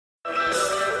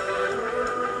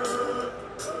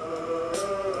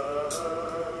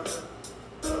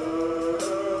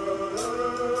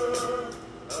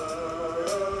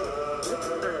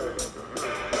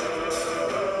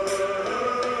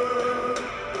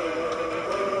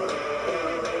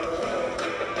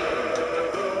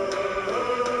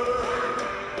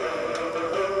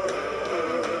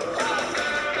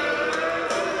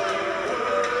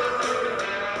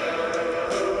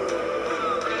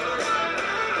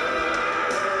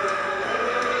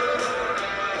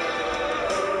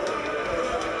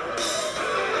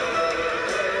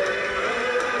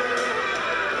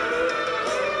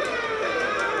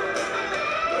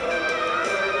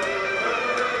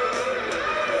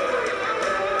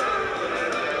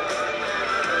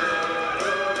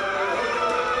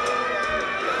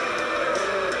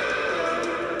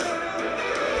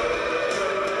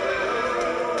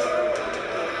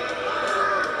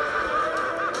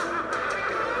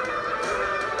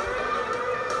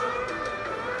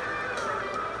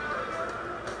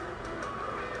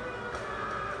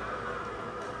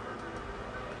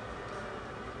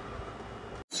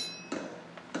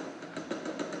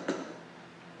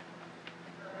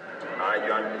I,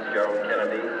 John Fitzgerald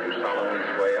Kennedy, do solemnly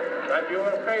swear that you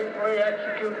will faithfully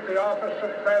execute the office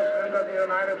of President of the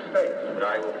United States. that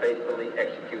I will faithfully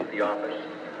execute the office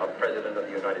of President of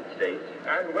the United States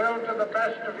And will, to the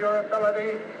best of your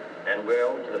ability, and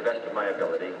will, to the best of my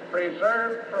ability,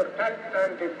 preserve, protect,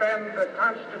 and defend the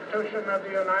Constitution of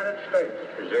the United States.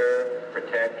 preserve,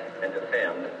 protect, and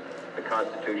defend the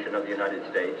Constitution of the United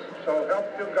States. So help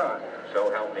you God.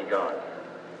 So help me God.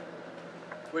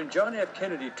 When John F.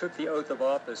 Kennedy took the oath of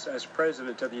office as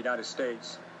President of the United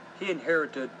States, he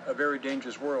inherited a very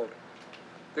dangerous world.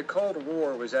 The Cold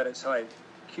War was at its height.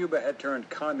 Cuba had turned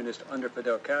communist under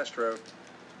Fidel Castro,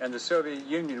 and the Soviet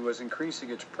Union was increasing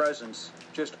its presence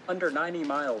just under 90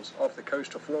 miles off the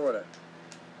coast of Florida.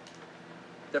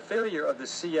 The failure of the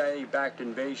CIA-backed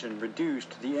invasion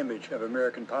reduced the image of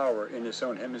American power in its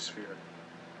own hemisphere,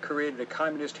 created a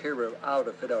communist hero out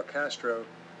of Fidel Castro,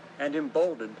 and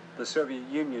emboldened the Soviet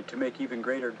Union to make even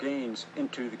greater gains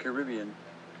into the Caribbean,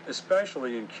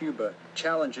 especially in Cuba,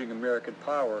 challenging American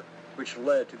power, which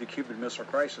led to the Cuban Missile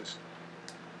Crisis.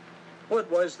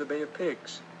 What was the Bay of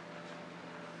Pigs?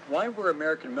 Why were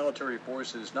American military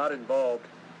forces not involved,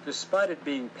 despite it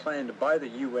being planned by the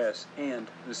U.S. and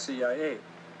the CIA?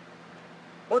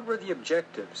 What were the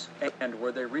objectives, and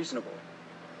were they reasonable?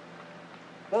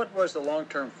 What was the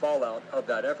long-term fallout of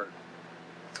that effort?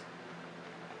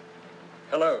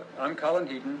 Hello, I'm Colin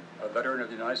Heaton, a veteran of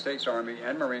the United States Army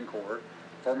and Marine Corps,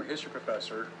 former history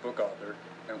professor, book author,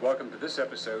 and welcome to this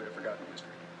episode of Forgotten History.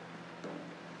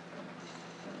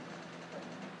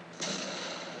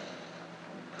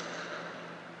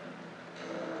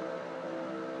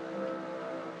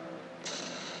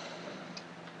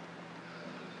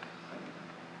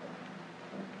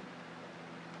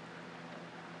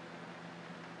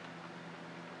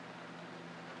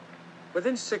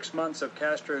 Within 6 months of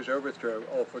Castro's overthrow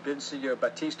of Fulgencio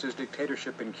Batista's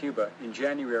dictatorship in Cuba in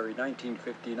January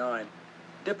 1959,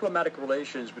 diplomatic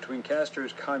relations between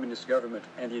Castro's communist government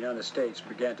and the United States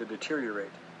began to deteriorate.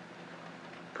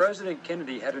 President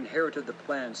Kennedy had inherited the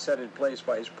plan set in place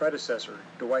by his predecessor,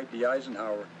 Dwight D.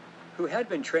 Eisenhower, who had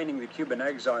been training the Cuban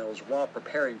exiles while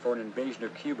preparing for an invasion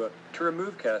of Cuba to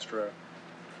remove Castro.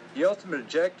 The ultimate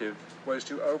objective was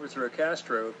to overthrow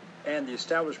Castro and the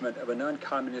establishment of a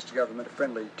non-communist government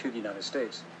friendly to the United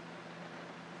States.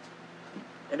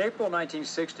 In April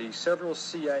 1960, several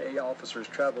CIA officers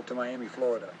traveled to Miami,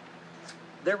 Florida.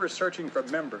 They were searching for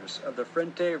members of the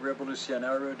Frente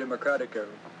Revolucionario Democrático,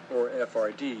 or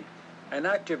FRD, an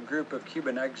active group of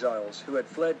Cuban exiles who had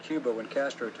fled Cuba when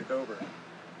Castro took over.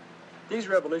 These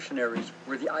revolutionaries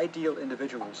were the ideal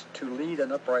individuals to lead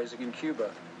an uprising in Cuba,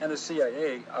 and the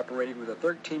CIA, operating with a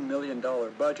 $13 million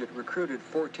budget, recruited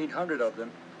 1,400 of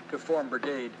them to form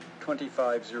Brigade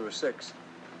 2506.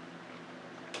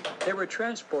 They were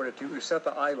transported to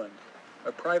Ucefa Island,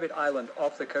 a private island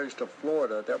off the coast of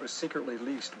Florida that was secretly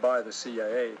leased by the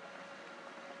CIA.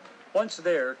 Once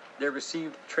there, they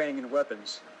received training in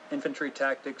weapons, infantry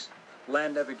tactics,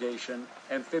 land navigation,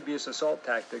 amphibious assault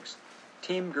tactics,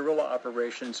 team guerrilla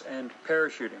operations, and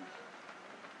parachuting.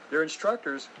 Their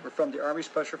instructors were from the Army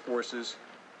Special Forces,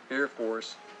 Air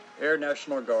Force, Air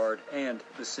National Guard, and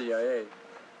the CIA.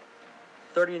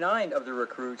 39 of the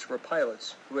recruits were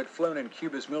pilots who had flown in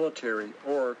Cuba's military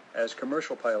or as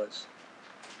commercial pilots.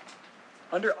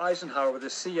 Under Eisenhower, the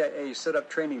CIA set up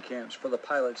training camps for the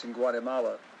pilots in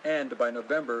Guatemala, and by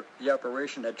November, the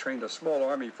operation had trained a small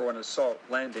army for an assault,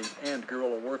 landing, and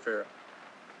guerrilla warfare.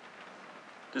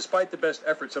 Despite the best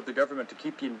efforts of the government to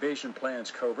keep the invasion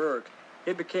plans covert,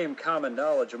 it became common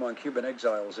knowledge among Cuban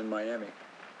exiles in Miami.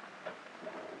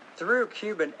 Through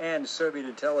Cuban and Soviet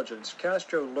intelligence,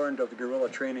 Castro learned of the guerrilla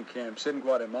training camps in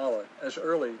Guatemala as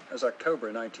early as October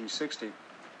 1960,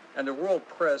 and the world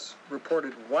press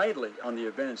reported widely on the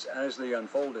events as they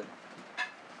unfolded.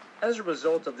 As a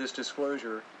result of this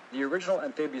disclosure, the original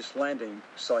amphibious landing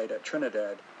site at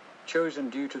Trinidad, chosen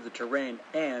due to the terrain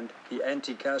and the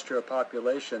anti-Castro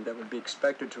population that would be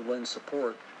expected to lend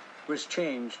support, was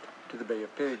changed to the Bay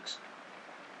of Pigs.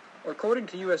 According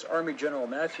to U.S. Army General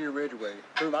Matthew Ridgway,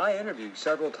 whom I interviewed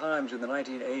several times in the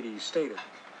 1980s, stated,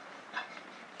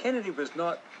 Kennedy was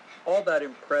not all that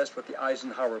impressed with the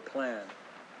Eisenhower plan.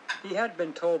 He had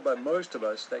been told by most of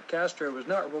us that Castro was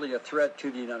not really a threat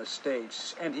to the United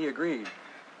States, and he agreed.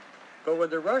 But when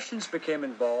the Russians became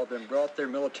involved and brought their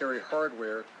military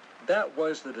hardware, that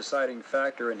was the deciding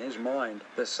factor in his mind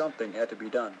that something had to be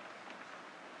done.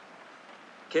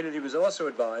 Kennedy was also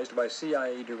advised by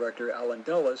CIA Director Allen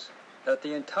Dulles that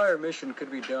the entire mission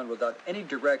could be done without any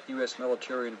direct U.S.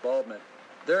 military involvement,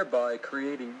 thereby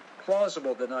creating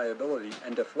plausible deniability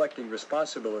and deflecting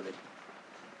responsibility.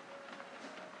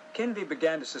 Kennedy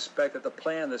began to suspect that the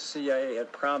plan the CIA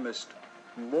had promised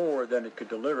more than it could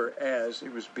deliver, as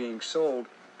it was being sold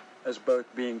as both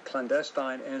being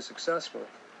clandestine and successful.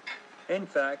 In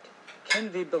fact,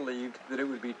 Kennedy believed that it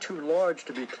would be too large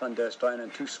to be clandestine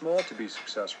and too small to be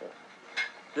successful.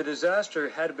 The disaster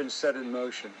had been set in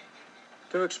motion.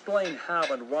 To explain how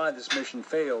and why this mission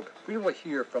failed, we will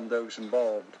hear from those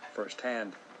involved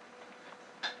firsthand.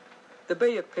 The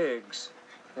Bay of Pigs,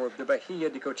 or the Bahia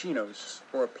de Cochinos,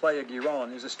 or Playa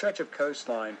Girón, is a stretch of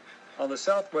coastline on the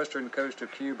southwestern coast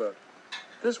of Cuba.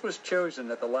 This was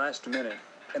chosen at the last minute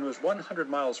and was 100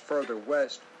 miles further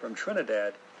west from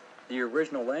Trinidad, the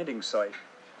original landing site.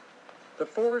 The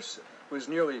force was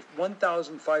nearly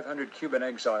 1,500 Cuban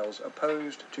exiles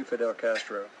opposed to Fidel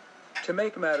Castro. To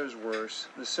make matters worse,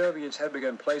 the Soviets had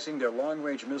begun placing their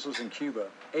long-range missiles in Cuba,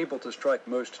 able to strike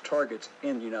most targets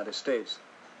in the United States.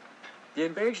 The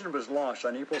invasion was launched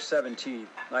on April 17,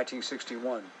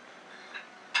 1961.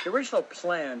 The original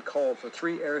plan called for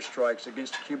 3 airstrikes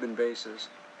against Cuban bases,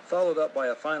 followed up by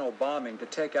a final bombing to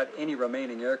take out any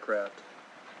remaining aircraft.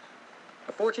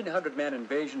 A 1,400-man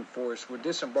invasion force would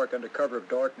disembark under cover of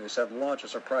darkness and launch a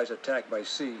surprise attack by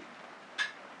sea.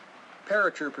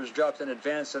 Paratroopers dropped in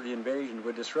advance of the invasion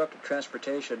would disrupt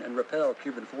transportation and repel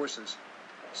Cuban forces.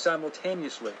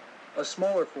 Simultaneously, a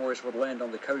smaller force would land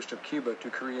on the coast of Cuba to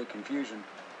create confusion.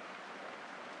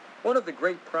 One of the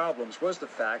great problems was the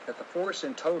fact that the force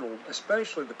in total,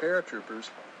 especially the paratroopers,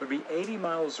 would be 80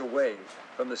 miles away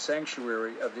from the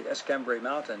sanctuary of the Escambray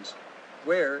Mountains,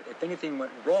 where, if anything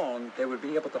went wrong, they would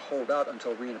be able to hold out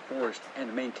until reinforced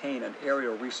and maintain an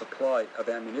aerial resupply of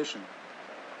ammunition.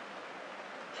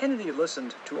 Kennedy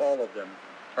listened to all of them,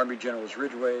 Army Generals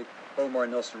Ridgway, Omar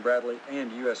Nelson Bradley,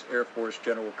 and U.S. Air Force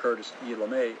General Curtis E.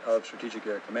 LeMay of Strategic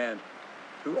Air Command,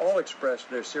 who all expressed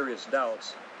their serious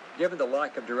doubts, given the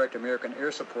lack of direct American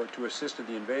air support to assist in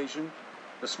the invasion,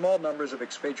 the small numbers of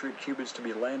expatriate Cubans to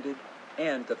be landed,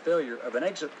 and the failure of an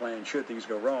exit plan should things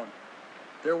go wrong.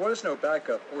 There was no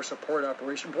backup or support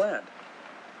operation planned.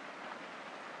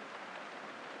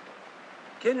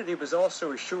 Kennedy was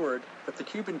also assured that the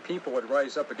Cuban people would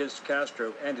rise up against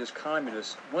Castro and his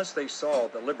communists once they saw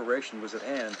that liberation was at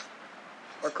hand.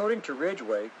 According to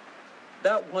Ridgway,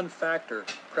 that one factor,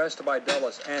 pressed by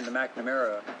Dulles and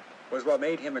McNamara, was what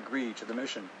made him agree to the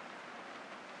mission.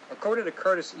 According to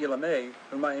Curtis E. LeMay,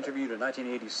 whom I interviewed in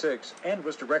 1986 and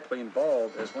was directly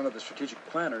involved as one of the strategic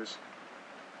planners,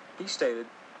 he stated,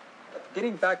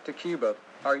 "Getting back to Cuba,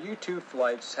 our U-2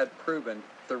 flights had proven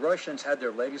the Russians had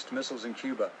their latest missiles in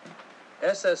Cuba.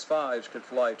 SS-5s could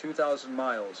fly 2,000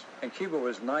 miles, and Cuba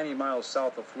was 90 miles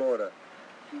south of Florida.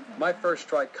 My first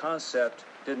strike concept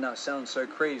did not sound so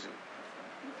crazy."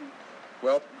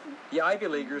 Well, the Ivy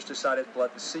Leaguers decided to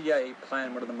let the CIA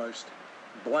plan one of the most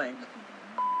black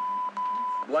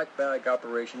bag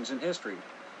operations in history.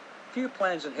 Few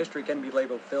plans in history can be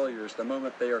labeled failures the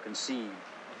moment they are conceived.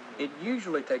 It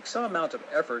usually takes some amount of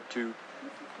effort to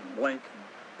blank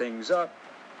things up,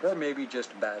 or maybe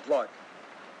just bad luck.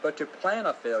 But to plan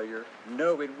a failure,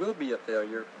 know it will be a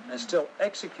failure, and still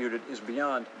execute it is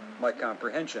beyond my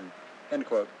comprehension. End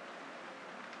quote.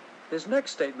 His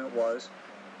next statement was,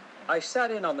 "I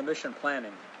sat in on the mission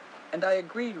planning, and I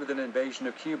agreed with an invasion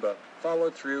of Cuba,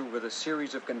 followed through with a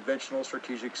series of conventional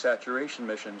strategic saturation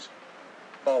missions,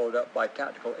 followed up by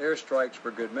tactical airstrikes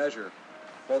for good measure.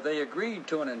 Well, they agreed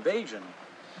to an invasion,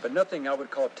 but nothing I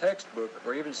would call textbook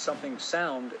or even something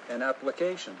sound in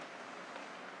application."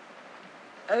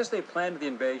 As they planned the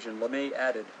invasion, LeMay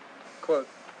added, quote,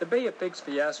 "The Bay of Pigs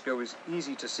fiasco is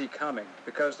easy to see coming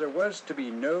because there was to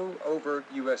be no overt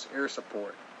U.S. air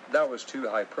support. That was too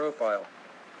high profile.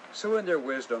 So in their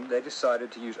wisdom, they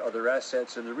decided to use other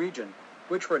assets in the region,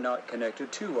 which were not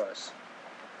connected to us.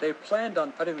 They planned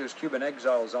on putting those Cuban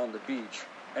exiles on the beach,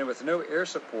 and with no air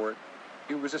support,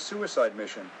 it was a suicide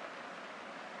mission.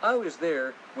 I was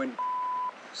there when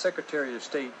Secretary of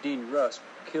State Dean Rusk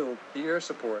killed the air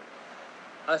support.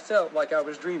 I felt like I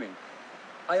was dreaming.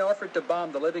 I offered to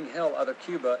bomb the living hell out of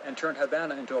Cuba and turn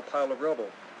Havana into a pile of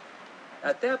rubble.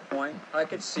 At that point, I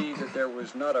could see that there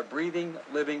was not a breathing,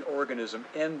 living organism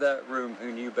in that room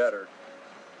who knew better,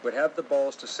 would have the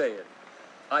balls to say it.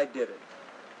 I did it."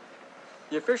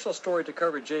 The official story to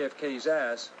cover JFK's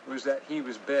ass was that he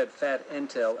was bad fat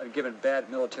intel and given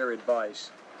bad military advice.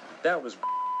 That was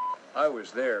I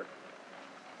was there.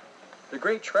 The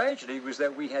great tragedy was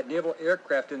that we had naval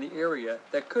aircraft in the area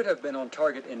that could have been on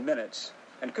target in minutes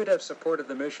and could have supported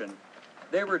the mission.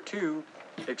 They were too,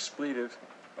 expletive,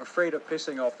 afraid of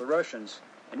pissing off the Russians,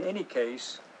 in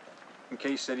case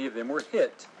any of them were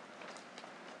hit.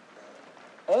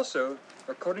 Also,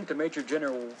 according to Major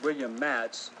General William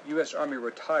Matz, U.S. Army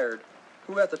retired,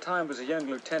 who at the time was a young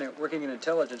lieutenant working in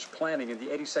intelligence planning in the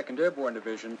 82nd Airborne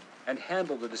Division and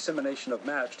handled the dissemination of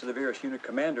maps to the various unit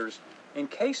commanders in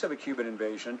case of a Cuban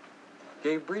invasion,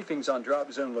 gave briefings on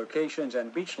drop zone locations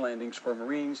and beach landings for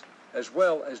Marines, as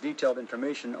well as detailed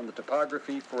information on the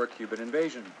topography for a Cuban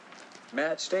invasion.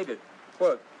 Matt stated,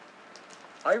 quote,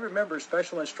 "I remember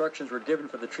special instructions were given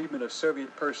for the treatment of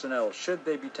Soviet personnel should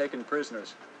they be taken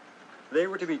prisoners. They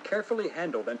were to be carefully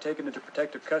handled and taken into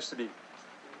protective custody."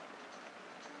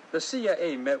 The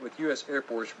CIA met with U.S. Air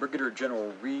Force Brigadier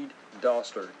General Reed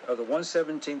Doster of the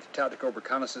 117th Tactical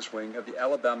Reconnaissance Wing of the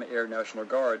Alabama Air National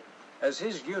Guard, as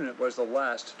his unit was the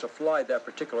last to fly that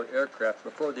particular aircraft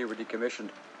before they were decommissioned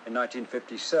in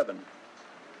 1957.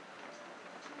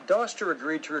 Doster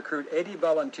agreed to recruit 80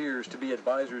 volunteers to be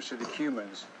advisors to the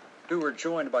Cubans, who were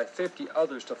joined by 50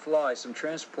 others to fly some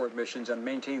transport missions and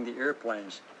maintain the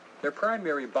airplanes. Their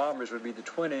primary bombers would be the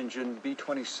twin-engine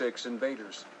B-26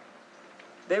 Invaders.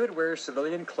 They would wear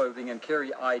civilian clothing and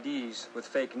carry IDs with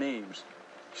fake names.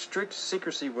 Strict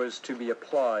secrecy was to be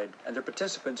applied, and their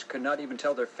participants could not even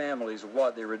tell their families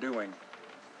what they were doing.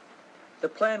 The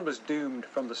plan was doomed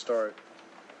from the start.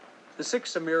 The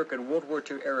 6 American World War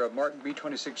II-era Martin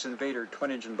B-26 Invader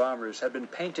twin-engine bombers had been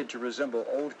painted to resemble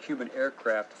old Cuban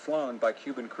aircraft flown by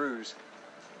Cuban crews,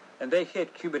 and they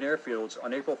hit Cuban airfields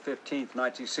on April 15,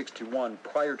 1961,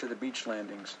 prior to the beach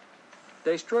landings.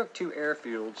 They struck 2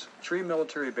 airfields, 3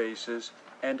 military bases,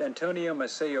 and Antonio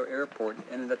Maceo Airport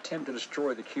in an attempt to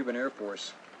destroy the Cuban Air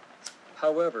Force.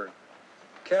 However,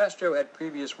 Castro had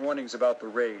previous warnings about the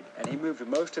raid, and he moved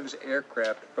most of his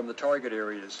aircraft from the target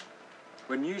areas.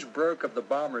 When news broke of the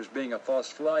bombers being a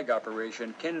false flag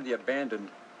operation, Kennedy abandoned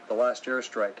the last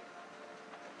airstrike.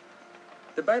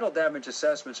 The battle damage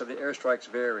assessments of the airstrikes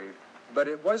varied, but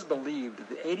it was believed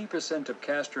that 80% of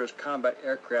Castro's combat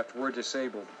aircraft were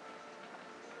disabled.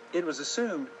 It was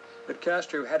assumed that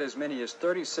Castro had as many as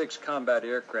 36 combat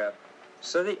aircraft,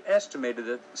 so they estimated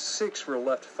that 6 were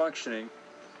left functioning,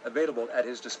 available at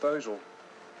his disposal.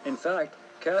 In fact,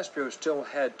 Castro still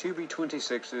had 2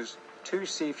 B-26s, 2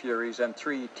 Sea Furies, and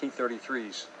 3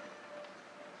 T-33s.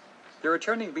 The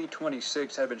returning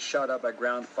B-26 had been shot up by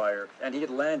ground fire, and he had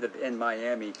landed in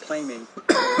Miami, claiming on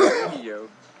the radio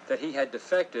that he had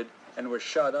defected and was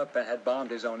shot up and had bombed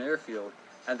his own airfield,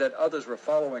 and that others were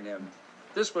following him.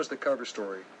 This was the cover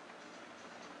story.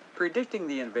 Predicting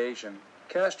the invasion,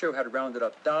 Castro had rounded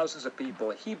up thousands of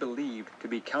people he believed to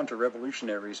be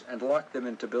counter-revolutionaries and locked them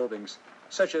into buildings,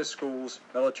 such as schools,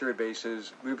 military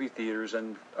bases, movie theaters,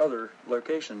 and other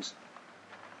locations.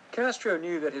 Castro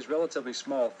knew that his relatively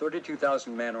small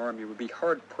 32,000-man army would be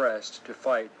hard-pressed to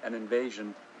fight an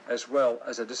invasion as well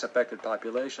as a disaffected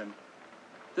population.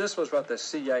 This was what the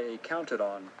CIA counted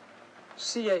on.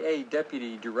 CIA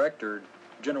Deputy Director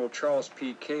General Charles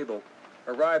P. Cable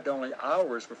arrived only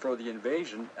hours before the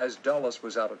invasion as Dulles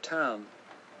was out of town.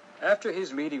 After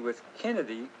his meeting with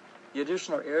Kennedy, the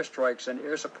additional airstrikes and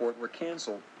air support were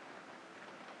canceled.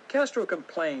 Castro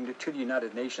complained to the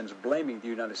United Nations, blaming the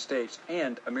United States,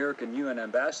 and American UN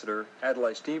Ambassador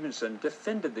Adlai Stevenson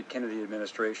defended the Kennedy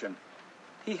administration.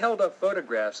 He held up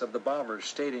photographs of the bombers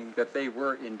stating that they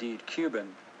were indeed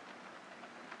Cuban.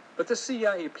 But the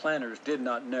CIA planners did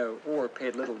not know or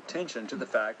paid little attention to the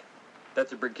fact that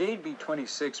the Brigade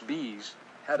B-26Bs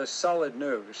had a solid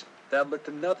nose that looked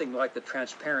nothing like the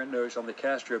transparent nose on the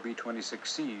Castro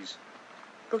B-26Cs.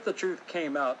 But the truth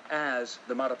came out as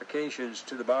the modifications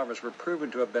to the bombers were proven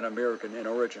to have been American in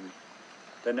origin.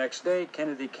 The next day,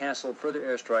 Kennedy canceled further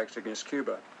airstrikes against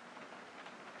Cuba.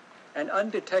 An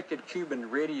undetected Cuban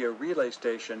radio relay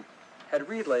station had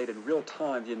relayed in real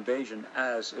time the invasion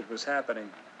as it was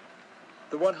happening.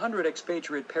 The 100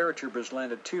 expatriate paratroopers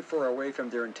landed too far away from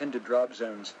their intended drop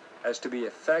zones as to be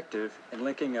effective in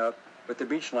linking up with the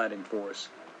beach landing force.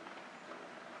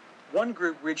 One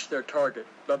group reached their target,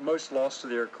 but most lost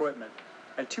their equipment,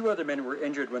 and 2 other men were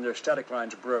injured when their static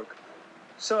lines broke.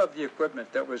 Some of the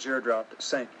equipment that was airdropped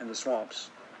sank in the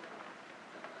swamps.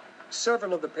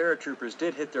 Several of the paratroopers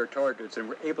did hit their targets and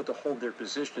were able to hold their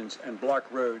positions and block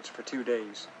roads for 2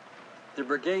 days. The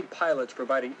brigade pilots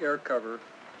providing air cover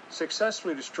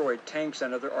successfully destroyed tanks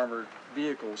and other armored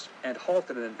vehicles and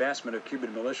halted an advancement of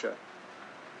Cuban militia.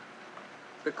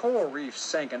 The coral reef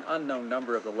sank an unknown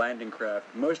number of the landing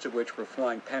craft, most of which were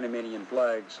flying Panamanian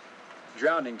flags,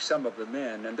 drowning some of the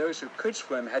men, and those who could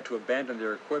swim had to abandon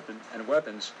their equipment and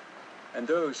weapons, and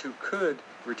those who could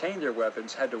retain their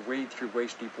weapons had to wade through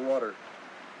waist-deep water.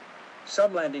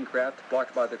 Some landing craft,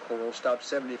 blocked by the coral, stopped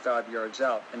 75 yards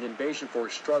out, and the invasion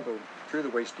force struggled through the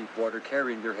waist-deep water,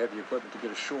 carrying their heavy equipment to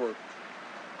get ashore.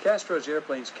 Castro's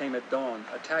airplanes came at dawn,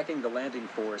 attacking the landing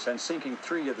force and sinking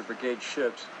 3 of the brigade's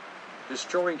ships,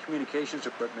 destroying communications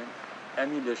equipment,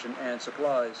 ammunition, and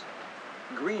supplies.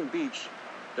 Green Beach,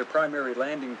 their primary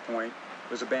landing point,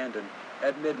 was abandoned.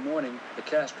 At mid-morning, the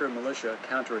Castro militia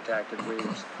counterattacked in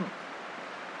waves.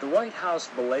 The White House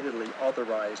belatedly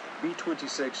authorized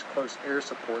B-26 close air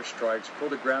support strikes for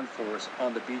the ground force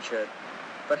on the beachhead,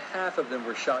 but half of them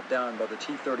were shot down by the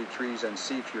T-33s and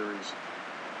Sea Furies.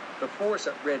 The force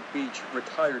at Red Beach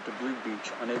retired to Blue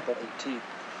Beach on April 18th.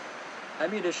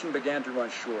 Ammunition began to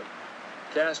run short.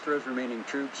 Castro's remaining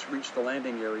troops reached the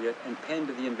landing area and pinned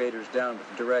the invaders down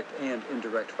with direct and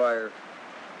indirect fire.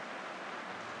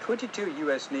 22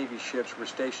 U.S. Navy ships were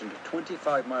stationed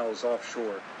 25 miles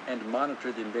offshore and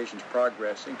monitored the invasion's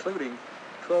progress, including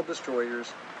 12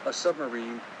 destroyers, a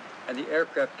submarine, and the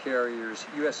aircraft carriers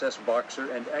USS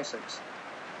Boxer and Essex.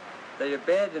 They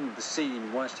abandoned the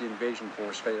scene once the invasion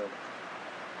force failed.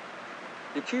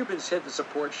 The Cubans hit the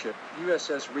support ship,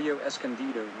 USS Rio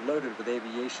Escondido, loaded with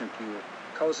aviation fuel,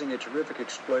 causing a terrific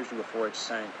explosion before it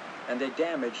sank, and they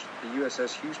damaged the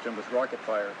USS Houston with rocket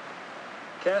fire.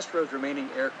 Castro's remaining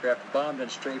aircraft bombed and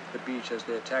strafed the beach as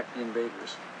they attacked the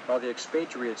invaders, while the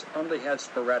expatriates only had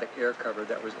sporadic air cover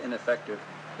that was ineffective,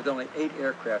 with only 8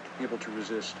 aircraft able to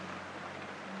resist.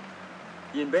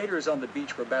 The invaders on the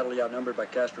beach were badly outnumbered by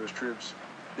Castro's troops.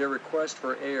 Their requests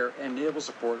for air and naval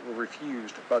support were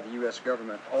refused by the U.S.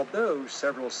 government, although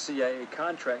several CIA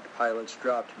contract pilots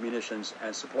dropped munitions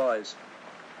and supplies.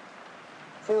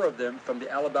 4 of them from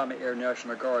the Alabama Air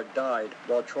National Guard died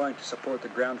while trying to support the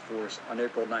ground force on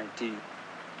April 19th.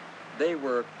 They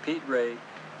were Pete Ray,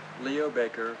 Leo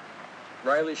Baker,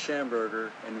 Riley Schamberger,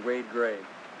 and Wade Gray.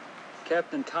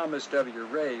 Captain Thomas W.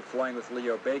 Ray, flying with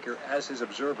Leo Baker as his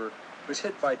observer, was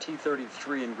hit by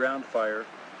T-33 in ground fire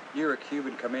near a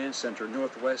Cuban command center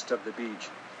northwest of the beach.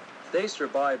 They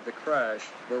survived the crash,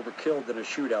 but were killed in a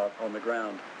shootout on the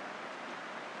ground.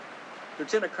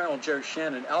 Lieutenant Colonel Joe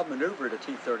Shannon outmaneuvered a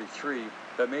T-33,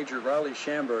 but Major Riley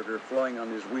Schamberger, flying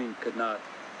on his wing, could not.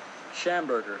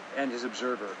 Schamberger and his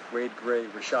observer, Wade Gray,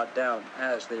 were shot down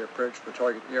as they approached the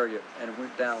target area and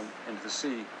went down into the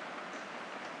sea.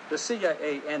 The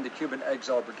CIA and the Cuban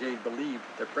Exile Brigade believed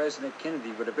that President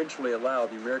Kennedy would eventually allow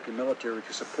the American military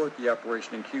to support the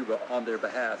operation in Cuba on their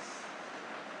behalf.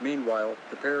 Meanwhile,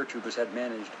 the paratroopers had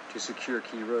managed to secure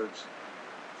key roads.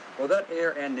 Without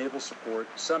air and naval support,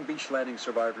 some beach landing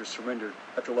survivors surrendered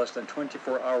after less than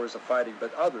 24 hours of fighting,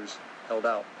 but others held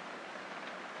out.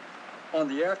 On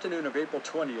the afternoon of April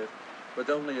 20th, with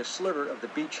only a sliver of the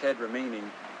beachhead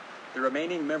remaining, the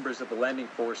remaining members of the landing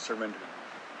force surrendered.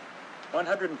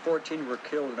 114 were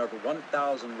killed and over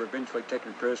 1,000 were eventually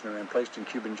taken prisoner and placed in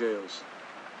Cuban jails.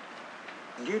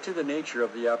 Due to the nature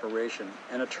of the operation,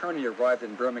 an attorney arrived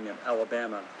in Birmingham,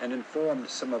 Alabama, and informed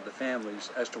some of the families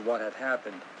as to what had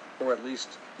happened, or at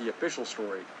least the official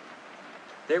story.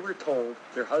 They were told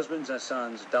their husbands and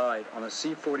sons died on a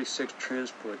C-46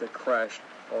 transport that crashed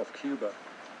off Cuba.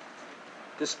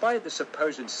 Despite the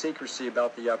supposed secrecy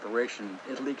about the operation,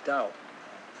 it leaked out.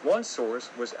 One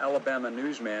source was Alabama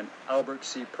newsman Albert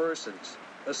C. Persons,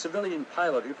 a civilian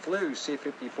pilot who flew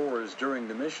C-54s during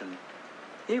the mission.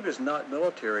 He was not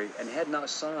military and had not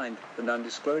signed the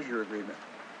non-disclosure agreement.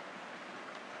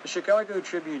 The Chicago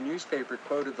Tribune newspaper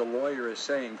quoted the lawyer as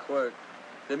saying, quote,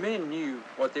 "The men knew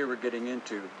what they were getting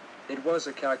into. It was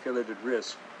a calculated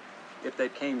risk. If they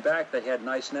came back, they had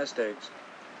nice nest eggs."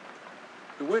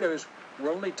 The widows were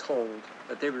only told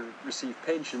that they would receive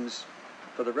pensions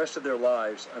for the rest of their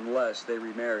lives unless they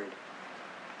remarried.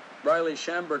 Riley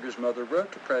Schamberger's mother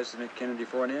wrote to President Kennedy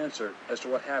for an answer as to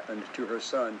what happened to her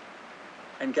son,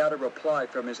 and got a reply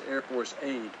from his Air Force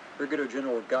aide, Brigadier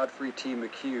General Godfrey T.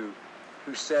 McHugh,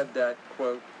 who said that,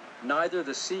 quote, "Neither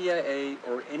the CIA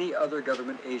or any other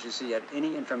government agency had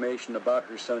any information about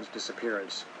her son's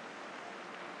disappearance."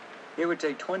 It would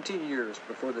take 20 years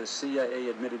before the CIA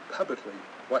admitted publicly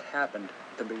what happened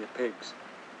to the pigs.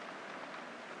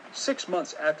 6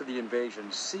 months after the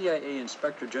invasion, CIA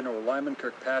Inspector General Lyman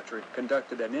Kirkpatrick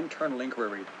conducted an internal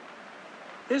inquiry.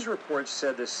 His report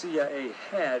said the CIA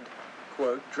had,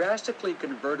 quote, "drastically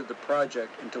converted the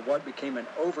project into what became an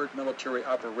overt military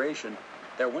operation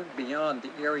that went beyond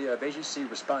the area of agency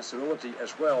responsibility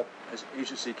as well as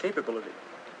agency capability."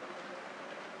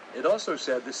 It also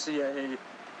said the CIA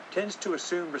tends to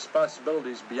assume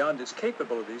responsibilities beyond its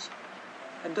capabilities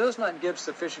and does not give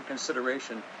sufficient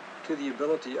consideration to the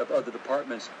ability of other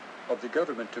departments of the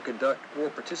government to conduct or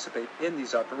participate in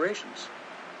these operations.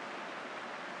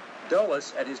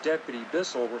 Dulles and his deputy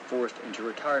Bissell were forced into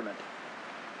retirement.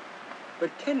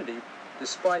 But Kennedy,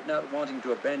 despite not wanting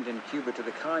to abandon Cuba to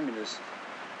the communists,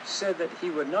 said that he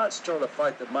would not start a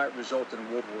fight that might result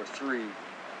in World War III.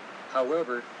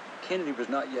 However, Kennedy was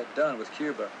not yet done with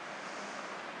Cuba.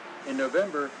 In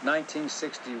November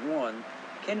 1961,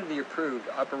 Kennedy approved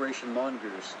Operation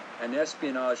Mongoose, an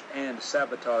espionage and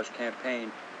sabotage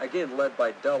campaign, again led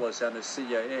by Dulles and the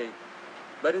CIA,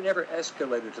 but it never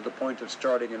escalated to the point of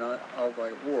starting an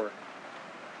outright war.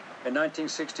 In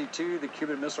 1962, the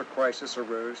Cuban Missile Crisis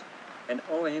arose and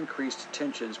only increased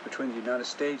tensions between the United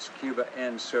States, Cuba,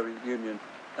 and Soviet Union,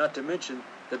 not to mention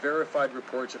the verified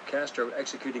reports of Castro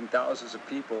executing thousands of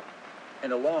people,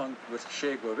 and along with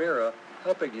Che Guevara,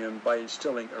 helping him by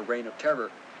instilling a reign of terror.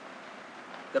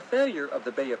 The failure of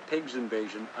the Bay of Pigs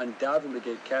invasion undoubtedly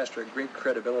gave Castro great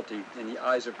credibility in the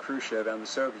eyes of Khrushchev and the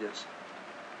Soviets.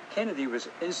 Kennedy was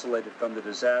insulated from the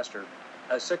disaster,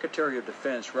 as Secretary of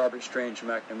Defense Robert Strange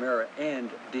McNamara and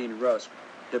Dean Rusk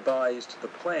devised the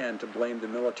plan to blame the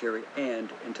military and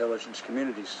intelligence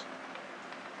communities.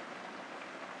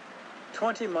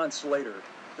 20 months later,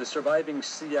 the surviving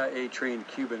CIA-trained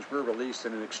Cubans were released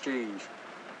in an exchange.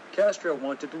 Castro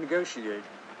wanted to negotiate.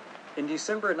 In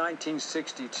December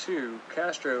 1962,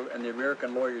 Castro and the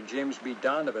American lawyer James B.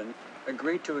 Donovan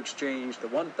agreed to exchange the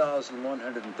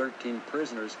 1,113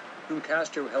 prisoners whom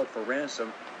Castro held for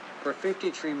ransom for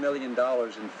 $53 million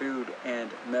in food and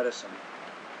medicine.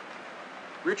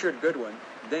 Richard Goodwin,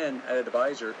 then an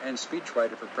advisor and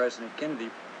speechwriter for President Kennedy,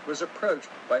 was approached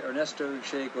by Ernesto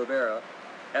Che Guevara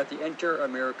at the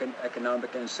Inter-American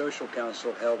Economic and Social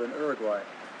Council held in Uruguay.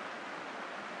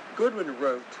 Goodwin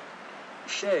wrote,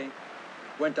 Che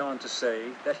went on to say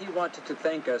that he wanted to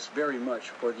thank us very much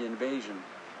for the invasion,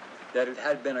 that it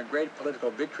had been a great political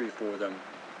victory for them,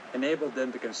 enabled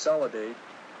them to consolidate,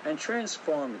 and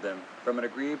transformed them from an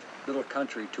aggrieved little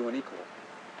country to an equal.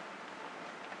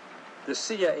 The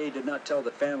CIA did not tell the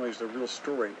families the real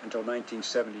story until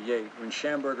 1978, when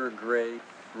Schamberger, Gray,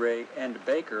 Ray, and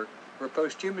Baker were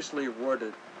posthumously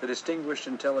awarded the Distinguished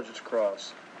Intelligence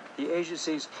Cross, the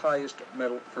agency's highest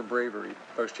medal for bravery,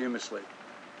 posthumously.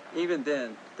 Even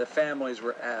then, the families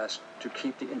were asked to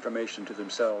keep the information to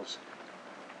themselves.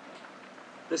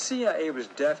 The CIA was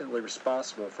definitely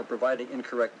responsible for providing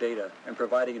incorrect data and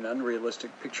providing an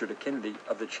unrealistic picture to Kennedy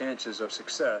of the chances of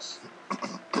success.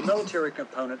 The military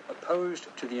component opposed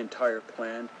to the entire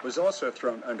plan was also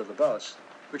thrown under the bus,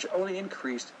 which only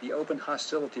increased the open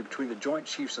hostility between the Joint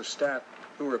Chiefs of Staff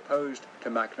who were opposed to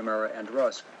McNamara and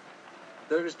Rusk.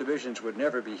 Those divisions would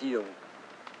never be healed.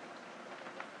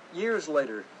 Years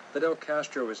later, Fidel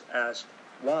Castro was asked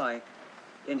why,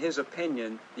 in his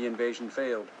opinion, the invasion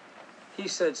failed. He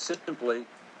said simply,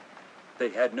 they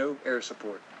had no air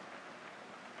support.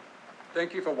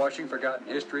 Thank you for watching Forgotten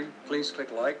History. Please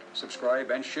click like, subscribe,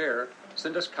 and share.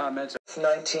 Send us comments.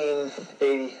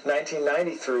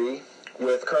 1993,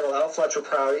 with Colonel L. Fletcher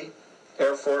Prouty,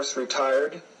 Air Force,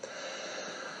 retired,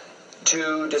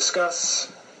 to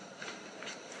discuss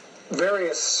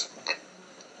various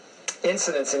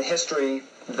incidents in history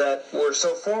that were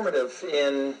so formative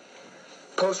in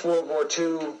post-World War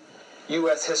II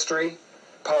U.S. history,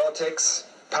 politics,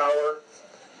 power,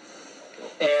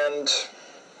 and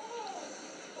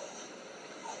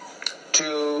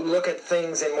to look at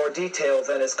things in more detail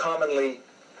than is commonly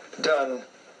done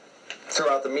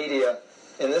throughout the media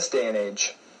in this day and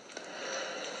age.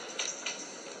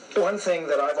 One thing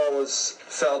that I've always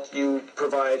felt you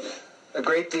provide a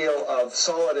great deal of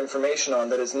solid information on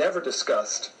that is never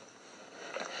discussed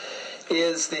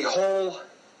is the whole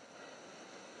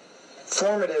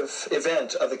formative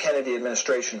event of the Kennedy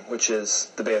administration, which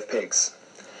is the Bay of Pigs.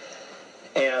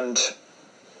 And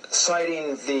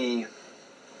citing the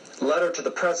letter to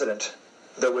the president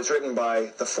that was written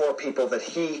by the four people that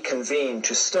he convened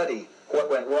to study what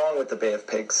went wrong with the Bay of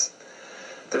Pigs.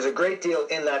 There's a great deal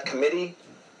in that committee,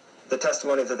 the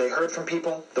testimony that they heard from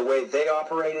people, the way they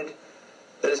operated,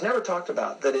 that is never talked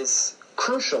about, that is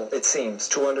crucial, it seems,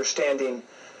 to understanding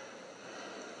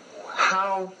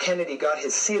how Kennedy got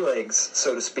his sea legs,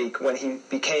 so to speak, when he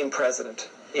became president,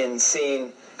 in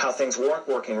seeing how things weren't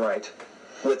working right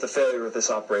with the failure of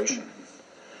this operation.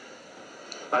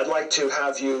 I'd like to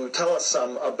have you tell us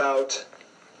some about,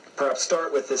 perhaps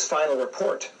start with this final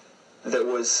report that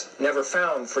was never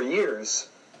found for years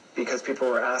because people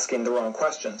were asking the wrong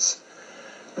questions,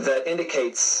 that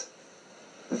indicates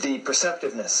the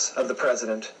perceptiveness of the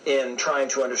president in trying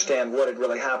to understand what had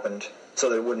really happened so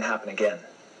that it wouldn't happen again.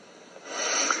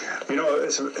 You know,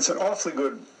 it's an awfully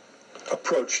good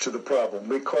approach to the problem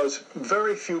because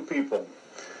very few people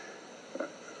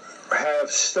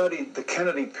have studied the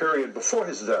Kennedy period before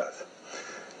his death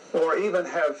or even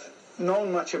have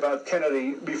known much about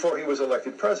Kennedy before he was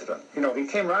elected president. You know, he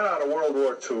came right out of World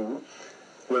War II,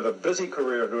 with a busy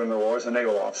career during the war as a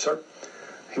naval officer.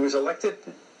 He was elected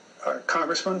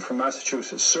congressman from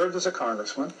Massachusetts, served as a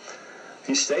congressman.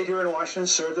 He stayed here in Washington,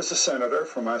 served as a senator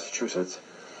from Massachusetts,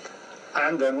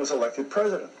 and then was elected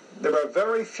president. There are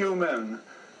very few men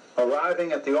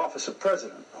arriving at the office of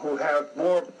president who have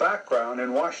more background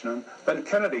in Washington than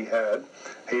Kennedy had.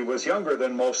 He was younger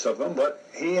than most of them, but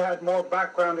he had more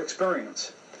background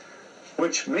experience,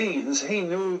 which means he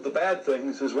knew the bad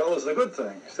things as well as the good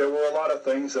things. There were a lot of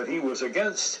things that he was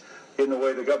against in the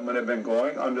way the government had been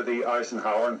going under the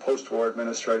Eisenhower and post-war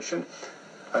administration,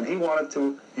 and he wanted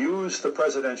to use the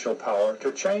presidential power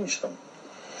to change them.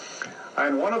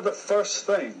 And one of the first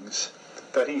things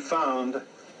that he found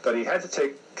that he had to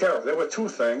take care of, there were two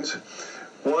things,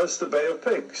 was the Bay of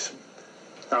Pigs.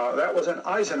 Now, that was an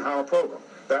Eisenhower program.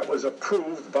 That was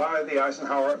approved by the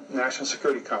Eisenhower National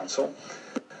Security Council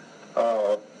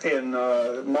in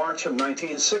March of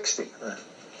 1960.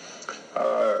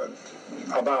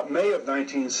 About May of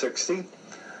 1960,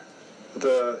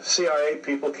 the CIA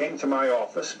people came to my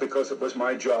office because it was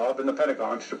my job in the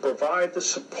Pentagon to provide the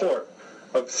support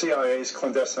of CIA's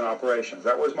clandestine operations.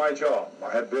 That was my job.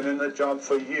 I had been in the job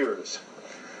for years.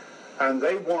 And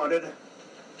they wanted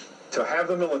to have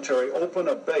the military open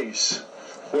a base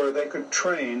where they could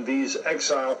train these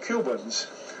exile Cubans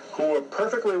who were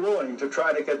perfectly willing to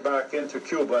try to get back into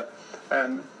Cuba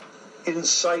and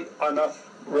incite enough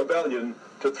rebellion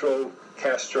to throw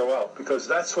Castro out, because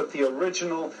that's what the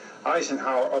original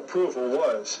Eisenhower approval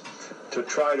was, to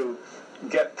try to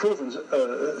get Cuban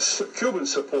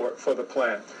support for the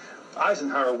plan.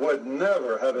 Eisenhower would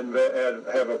never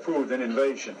have approved an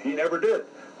invasion. He never did.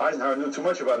 Eisenhower knew too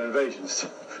much about invasions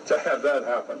to have that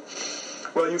happen.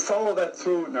 Well, you follow that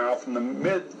through now from the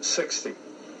mid-60s.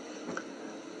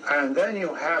 And then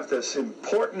you have this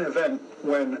important event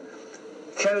when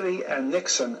Kennedy and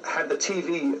Nixon had the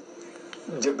TV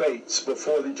debates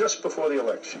just before the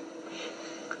election.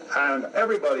 And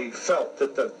everybody felt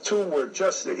that the two were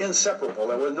just inseparable.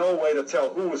 There was no way to tell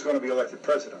who was going to be elected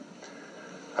president.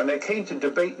 And they came to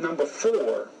debate number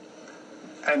 4,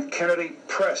 and Kennedy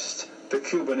pressed the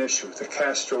Cuban issue, the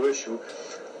Castro issue,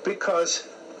 because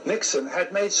Nixon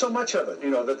had made so much of it,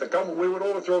 that the government, we would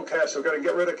overthrow Castro, got to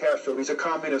get rid of Castro, he's a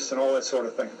communist and all that sort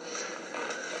of thing.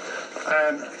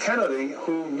 And Kennedy,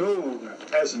 who knew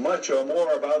as much or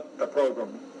more about the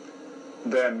program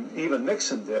than even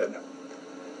Nixon did,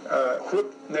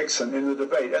 whipped Nixon in the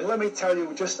debate. And let me tell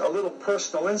you just a little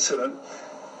personal incident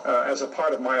as a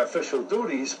part of my official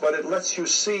duties, but it lets you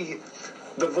see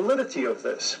the validity of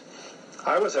this.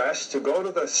 I was asked to go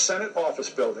to the Senate office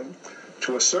building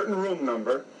to a certain room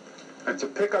number and to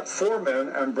pick up 4 men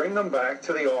and bring them back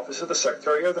to the office of the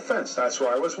Secretary of Defense. That's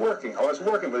where I was working. I was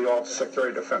working with the Office of Secretary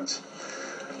of Defense.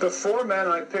 The 4 men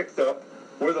I picked up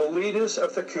were the leaders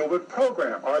of the Cuban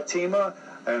program, Artima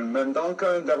and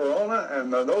Mendonca and De Verona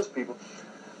and those people.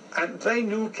 And they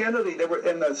knew Kennedy. They were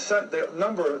in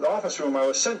the office room I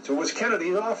was sent to was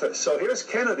Kennedy's office. So here's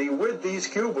Kennedy with these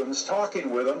Cubans talking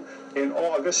with them in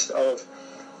August of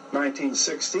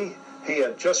 1960. He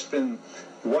had just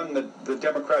won the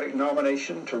Democratic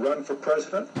nomination to run for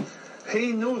president.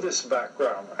 He knew this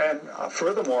background. And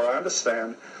furthermore, I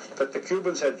understand that the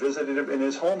Cubans had visited him in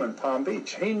his home in Palm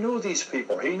Beach. He knew these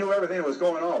people. He knew everything that was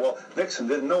going on. Well, Nixon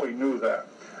didn't know he knew that.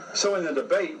 So in the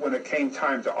debate, when it came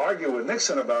time to argue with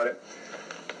Nixon about it,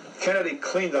 Kennedy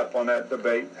cleaned up on that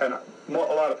debate, and a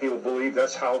lot of people believe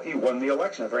that's how he won the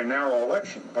election, a very narrow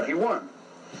election, but he won.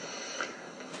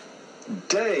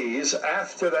 Days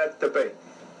after that debate,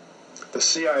 the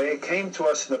CIA came to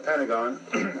us in the Pentagon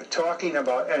talking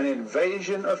about an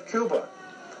invasion of Cuba.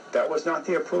 That was not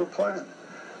the approved plan.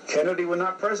 Kennedy was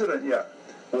not president yet.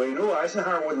 We knew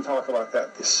Eisenhower wouldn't talk about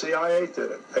that. The CIA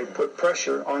did it. They put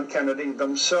pressure on Kennedy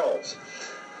themselves.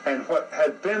 And what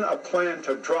had been a plan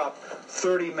to drop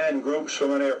 30-man groups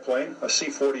from an airplane, a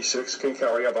C-46 can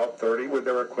carry about 30 with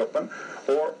their equipment,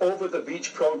 or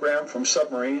over-the-beach program from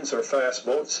submarines or fast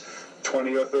boats,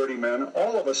 20 or 30 men,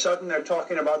 all of a sudden they're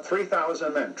talking about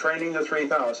 3,000 men, training the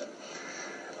 3,000.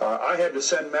 I had to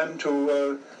send men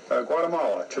to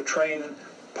Guatemala to train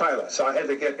pilots. I had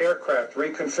to get aircraft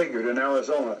reconfigured in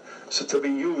Arizona to be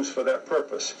used for that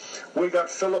purpose. We got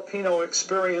Filipino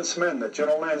experienced men that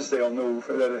General Lansdale knew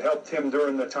that had helped him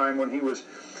during the time when he was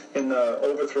in the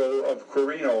overthrow of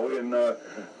Quirino in the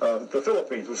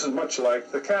Philippines, which is much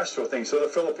like the Castro thing. So the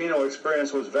Filipino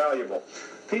experience was valuable.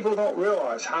 People don't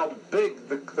realize how big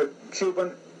the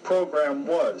Cuban program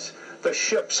was. The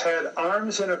ships had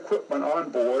arms and equipment on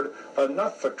board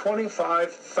enough for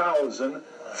 25,000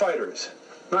 fighters.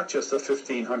 not just the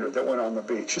 1,500 that went on the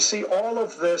beach. You see, all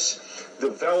of this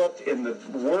developed in the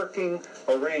working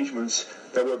arrangements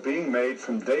that were being made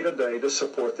from day to day to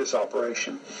support this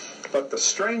operation. But the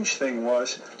strange thing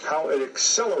was how it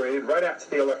accelerated right after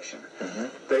the election.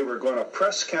 They were going to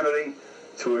press Kennedy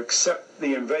to accept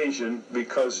the invasion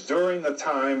because during the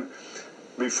time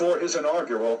before his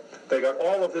inaugural, they got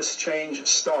all of this change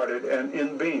started and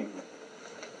in being.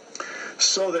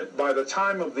 So that by the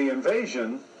time of the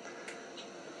invasion,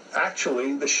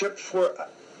 actually the ships were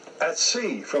at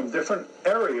sea from different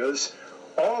areas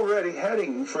already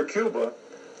heading for Cuba,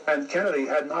 and Kennedy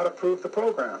had not approved the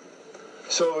program.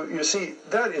 So you see,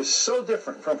 that is so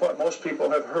different from what most people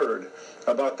have heard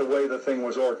about the way the thing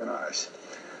was organized.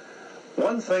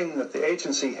 One thing that the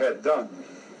agency had done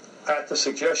at the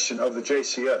suggestion of the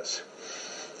JCS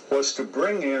was to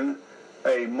bring in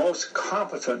a most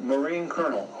competent Marine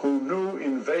colonel who knew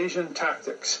invasion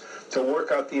tactics to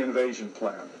work out the invasion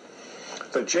plan.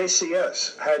 The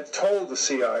JCS had told the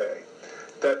CIA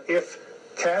that if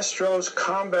Castro's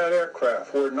combat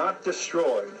aircraft were not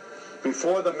destroyed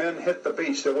before the men hit the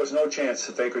beach, there was no chance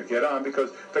that they could get on because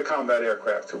the combat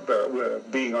aircraft,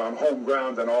 being on home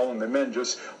ground and all, and the men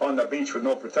just on the beach with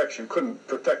no protection, couldn't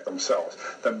protect themselves.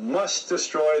 They must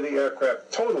destroy the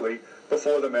aircraft totally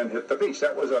before the men hit the beach.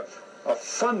 That was a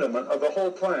fundament of the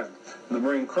whole plan. The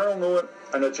Marine colonel knew it,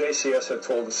 and the JCS had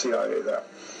told the CIA that.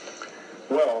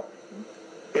 Well,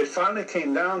 it finally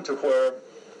came down to where,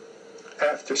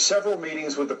 after several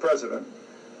meetings with the president,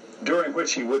 during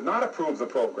which he would not approve the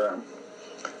program,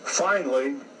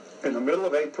 finally, in the middle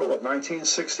of April of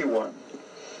 1961,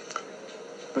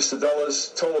 Mr. Dulles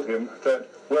told him that,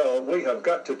 well, we have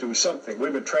got to do something.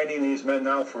 We've been training these men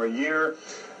now for a year.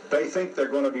 They think they're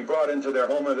going to be brought into their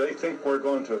homeland. They think we're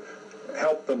going to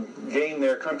help them gain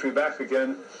their country back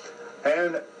again.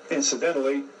 And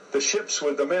incidentally, the ships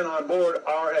with the men on board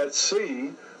are at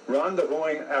sea,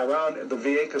 rendezvousing around the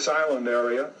Vieques Island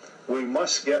area. We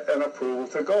must get an approval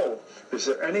to go. Is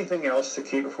there anything else to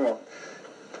keep it from?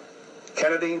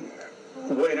 Kennedy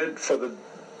waited for the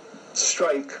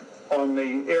strike on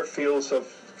the airfields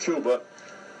of Cuba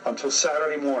until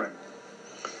Saturday morning.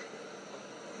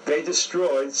 They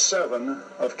destroyed 7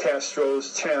 of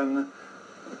Castro's 10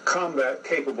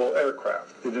 combat-capable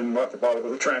aircraft. They didn't want to bother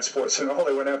with the transports and all.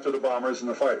 They went after the bombers and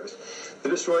the fighters. They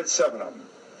destroyed 7 of them.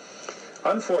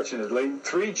 Unfortunately,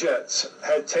 3 jets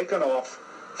had taken off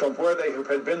from where they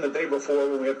had been the day before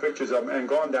when we had pictures of them and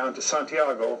gone down to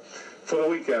Santiago for the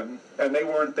weekend, and they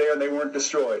weren't there and they weren't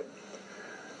destroyed.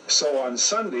 So on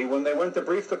Sunday, when they went to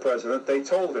brief the president, they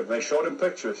told him, they showed him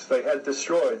pictures, they had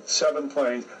destroyed 7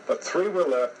 planes, but 3 were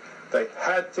left. They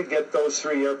had to get those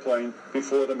 3 airplanes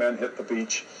before the men hit the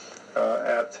beach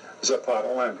at Zapata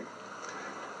Landing.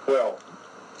 Well,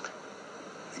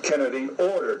 Kennedy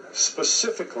ordered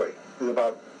specifically, it was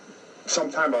about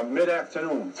sometime about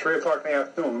mid-afternoon, 3 o'clock in the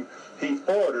afternoon, he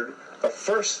ordered the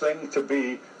first thing to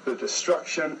be the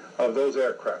destruction of those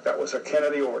aircraft. That was a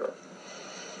Kennedy order.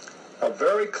 A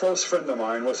very close friend of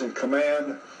mine was in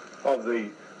command of the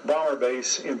bomber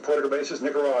base in Puerto Cabezas,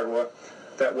 Nicaragua,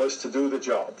 that was to do the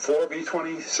job. 4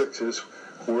 B-26s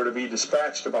were to be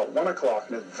dispatched about 1 o'clock,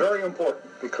 and it's very important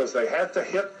because they had to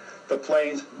hit the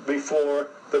planes before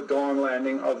the dawn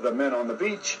landing of the men on the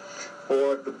beach,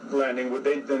 or the landing would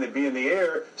then they'd be in the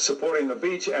air supporting the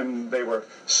beach, and they were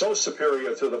so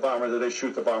superior to the bomber that they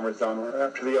shoot the bombers down one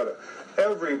after the other.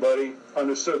 Everybody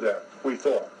understood that, we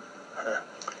thought.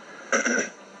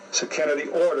 So Kennedy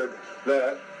ordered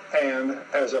that, and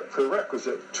as a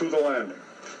prerequisite to the landing.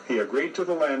 He agreed to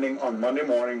the landing on Monday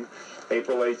morning,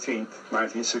 April 18th,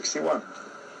 1961.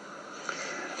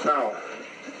 Now,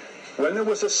 when there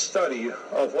was a study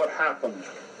of what happened,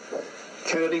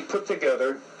 Kennedy put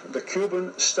together the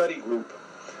Cuban study group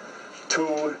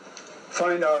to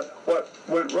find out what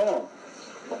went wrong.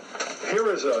 Here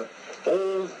is an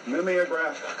old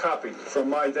mimeograph copy from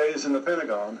my days in the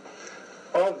Pentagon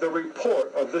of the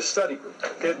report of this study group.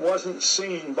 It wasn't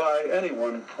seen by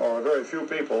anyone, or very few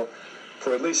people,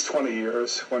 for at least 20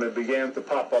 years, when it began to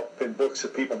pop up in books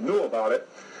that people knew about it.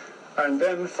 And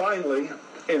then finally,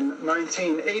 in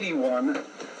 1981,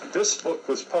 this book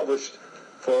was published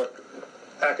for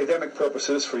academic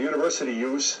purposes, for university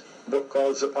use, a book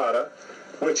called Zapata,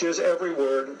 which is every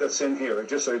word that's in here,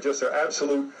 just an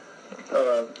absolute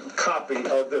copy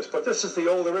of this. But this is the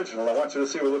old original. I want you to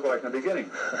see what it looked like in the beginning.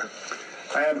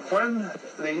 And when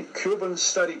the Cuban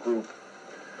study group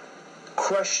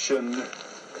questioned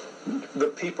the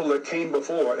people that came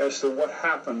before as to what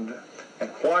happened and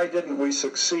why didn't we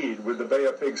succeed with the Bay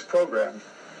of Pigs program,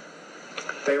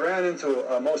 they ran into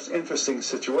a most interesting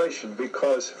situation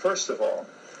because, first of all,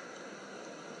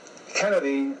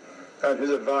 Kennedy and his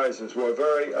advisors were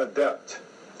very adept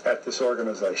at this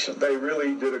organization. They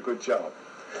really did a good job.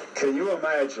 Can you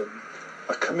imagine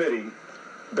a committee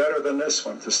better than this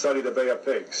one to study the Bay of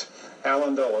Pigs?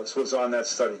 Allen Dulles was on that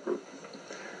study group.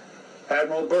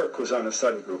 Admiral Burke was on the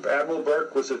study group. Admiral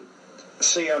Burke was a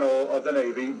CNO of the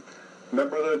Navy,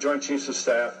 member of the Joint Chiefs of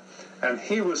Staff, and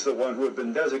he was the one who had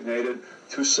been designated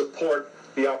to support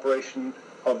the operation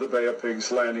of the Bay of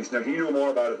Pigs landings. Now, he knew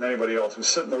more about it than anybody else. He was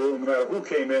sitting in the room, no matter who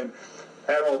came in.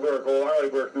 Admiral Burke, old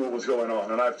Arleigh Burke, knew what was going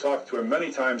on, and I've talked to him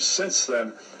many times since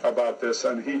then about this,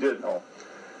 and he did know.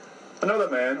 Another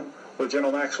man was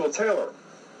General Maxwell Taylor.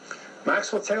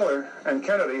 Maxwell Taylor and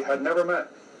Kennedy had never met,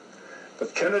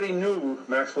 but Kennedy knew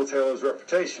Maxwell Taylor's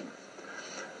reputation,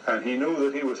 and he knew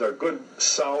that he was a good,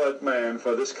 solid man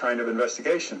for this kind of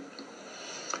investigation.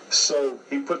 So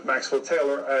he put Maxwell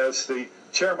Taylor as the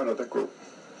chairman of the group.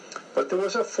 But there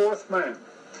was a fourth man.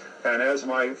 And as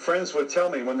my friends would tell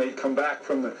me when they'd come back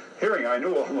from the hearing, I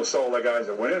knew almost all the guys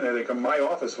that went in there. My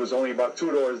office was only about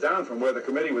 2 doors down from where the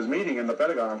committee was meeting in the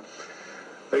Pentagon.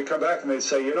 They'd come back and they'd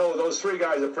say, you know, those 3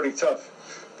 guys are pretty tough.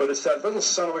 But it's that little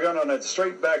son of a gun on that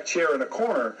straight back chair in the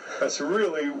corner that's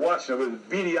really watching it with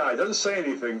beady eye. Doesn't say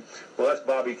anything. Well, that's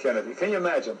Bobby Kennedy. Can you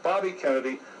imagine? Bobby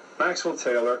Kennedy, Maxwell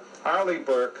Taylor, Arleigh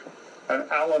Burke, and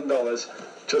Allen Dulles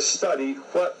to study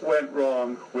what went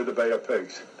wrong with the Bay of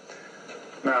Pigs.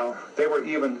 Now, they were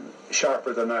even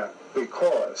sharper than that,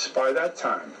 because by that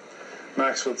time,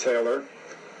 Maxwell Taylor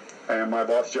and my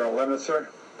boss, General Lemitzer,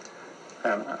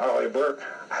 and Arleigh Burke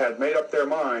had made up their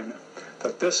mind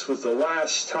that this was the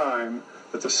last time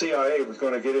that the CIA was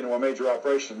going to get into a major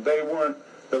operation. They weren't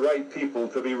the right people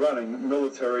to be running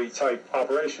military-type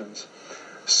operations.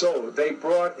 So they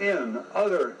brought in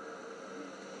other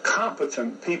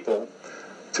competent people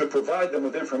to provide them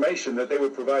with information that they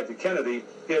would provide to Kennedy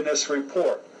in this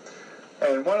report.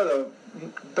 And one of the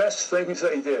best things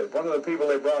they did, one of the people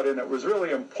they brought in that was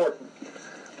really important,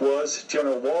 was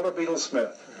General Walter Beadle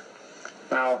Smith.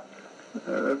 Now,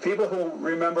 people who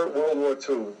remember World War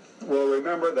II will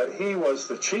remember that he was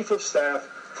the chief of staff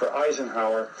for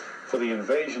Eisenhower for the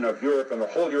invasion of Europe and the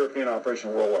whole European operation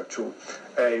of World War II.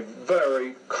 A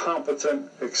very competent,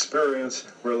 experienced,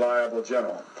 reliable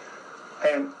general.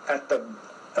 And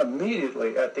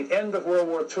immediately at the end of World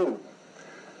War II,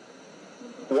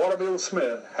 Walter Beadle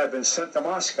Smith had been sent to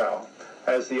Moscow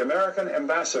as the American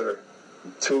ambassador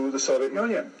to the Soviet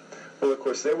Union. Well, of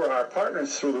course, they were our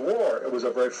partners through the war. It was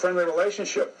a very friendly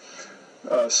relationship.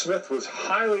 Smith was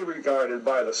highly regarded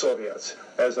by the Soviets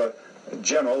as a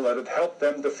general that had helped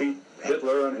them defeat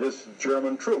Hitler and his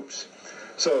German troops.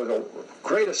 So it was a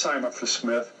great assignment for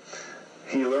Smith.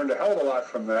 He learned a hell of a lot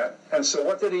from that. And so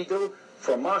what did he do?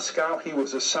 From Moscow, he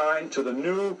was assigned to the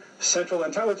new Central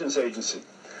Intelligence Agency.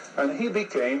 And he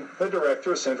became the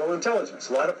director of Central Intelligence.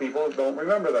 A lot of people don't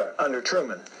remember that. Under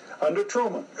Truman. Under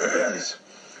Truman, yes.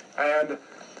 And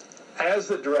as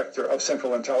the director of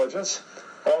Central Intelligence,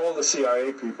 all the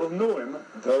CIA people knew him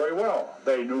very well.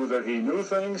 They knew that he knew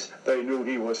things, they knew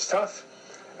he was tough,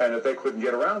 and that they couldn't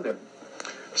get around him.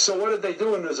 So what did they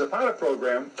do in the Zapata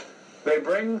program? They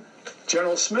bring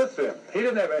General Smith in. He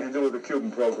didn't have anything to do with the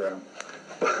Cuban program,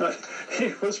 but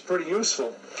he was pretty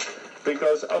useful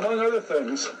because, among other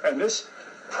things, and this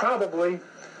probably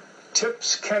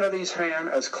tips Kennedy's hand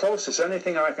as close as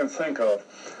anything I can think of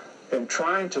in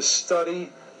trying to study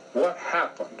what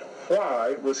happened.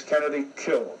 Why was Kennedy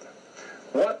killed?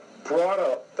 What brought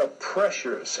up the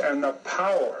pressures and the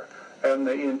power and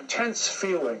the intense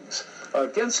feelings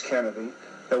against Kennedy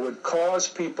that would cause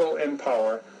people in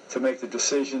power to make the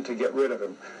decision to get rid of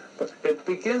him? But it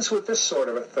begins with this sort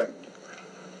of a thing.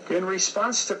 In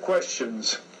response to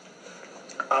questions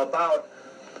about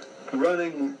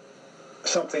running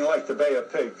something like the Bay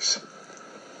of Pigs,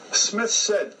 Smith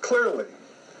said clearly,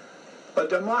 a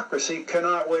democracy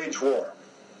cannot wage war.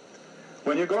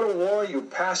 When you go to war, you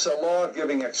pass a law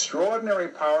giving extraordinary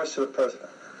powers to the president.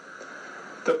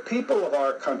 The people of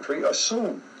our country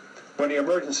assume, when the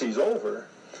emergency is over,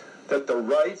 that the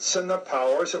rights and the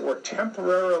powers that were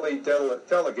temporarily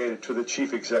delegated to the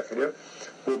chief executive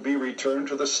will be returned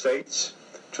to the states,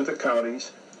 to the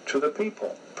counties, to the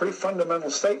people. Pretty fundamental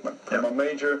statement from a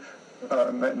major,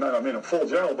 not a full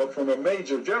general, but from a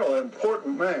major general, an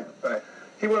important man.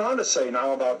 He went on to say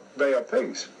now about Bay of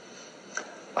Pigs,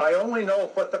 I only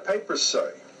know what the papers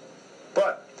say,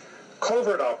 but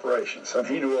covert operations, and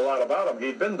he knew a lot about them,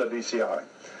 he'd been to DCI,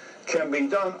 can be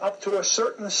done up to a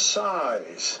certain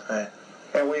size.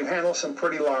 And we've handled some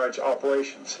pretty large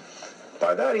operations.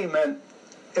 By that he meant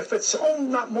if it's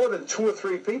not more than 2 or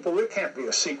 3 people, it can't be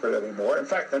a secret anymore. In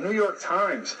fact, the New York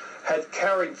Times had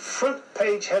carried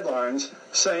front-page headlines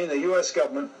saying the U.S.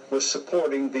 government was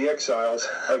supporting the exiles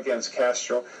against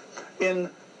Castro in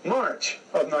March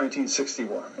of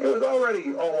 1961. It was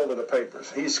already all over the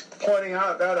papers. He's pointing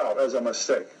that out as a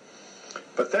mistake.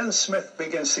 But then Smith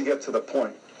begins to get to the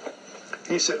point.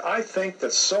 He said, I think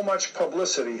that so much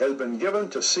publicity has been given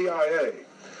to CIA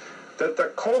that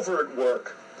the covert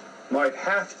work might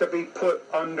have to be put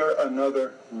under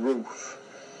another roof.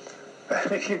 I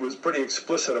think he was pretty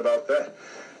explicit about that.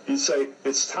 He'd say,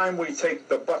 it's time we take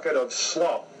the bucket of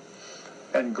slop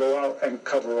and go out and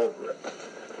cover over it.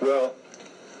 Well,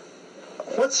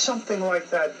 what something like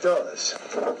that does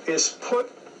is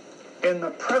put in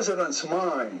the president's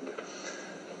mind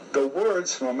the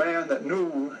words from a man that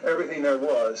knew everything there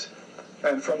was,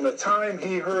 and from the time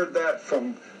he heard that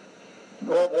from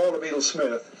Walter Beadle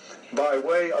Smith by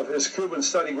way of his Cuban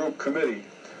Study Group committee,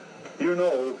 you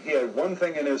know he had one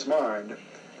thing in his mind: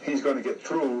 he's going to get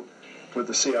through with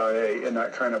the CIA in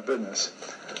that kind of business.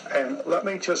 And let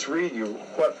me just read you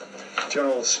what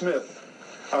General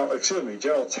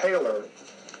Taylor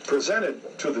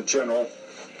presented to the general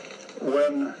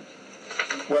when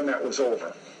that was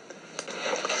over.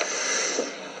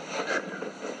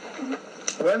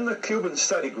 When the Cuban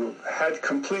Study Group had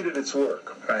completed its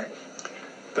work, right,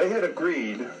 they had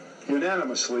agreed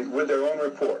unanimously with their own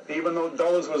report. Even though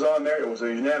Dulles was on there, it was a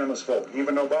unanimous vote.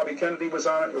 Even though Bobby Kennedy was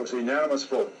on it, it was a unanimous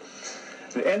vote.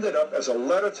 It ended up as a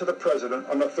letter to the president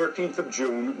on the 13th of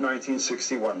June,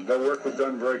 1961. Their work was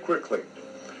done very quickly.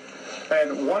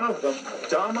 And one of the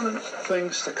dominant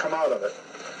things to come out of it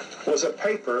was a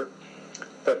paper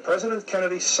that President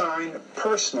Kennedy signed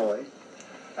personally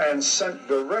and sent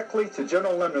directly to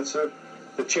General Lemnitzer,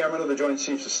 the chairman of the Joint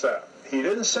Chiefs of Staff. He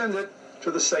didn't send it to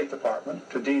the State Department,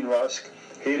 to Dean Rusk.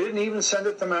 He didn't even send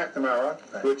it to McNamara,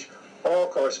 which all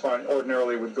correspondents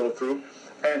ordinarily would go through,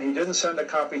 and he didn't send a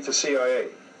copy to CIA.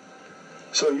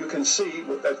 So you can see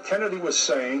that Kennedy was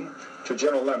saying to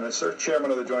General Lemnitzer,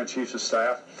 chairman of the Joint Chiefs of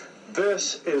Staff,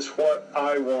 this is what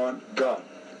I want done.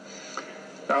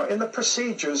 Now, in the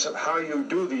procedures of how you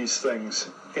do these things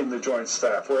in the Joint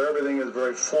Staff, where everything is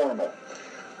very formal,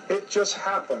 it just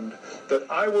happened that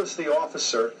I was the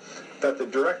officer that the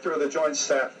director of the Joint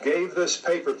Staff gave this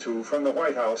paper to from the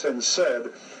White House and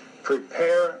said,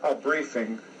 prepare a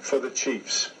briefing for the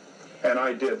chiefs. And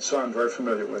I did, so I'm very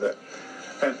familiar with it.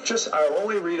 And I'll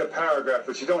only read a paragraph,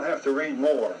 but you don't have to read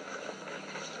more.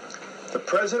 The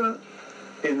President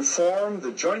informed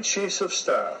the Joint Chiefs of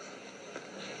Staff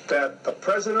that the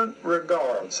President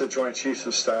regards the Joint Chiefs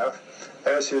of Staff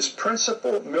as his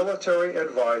principal military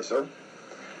advisor,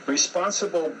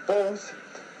 responsible both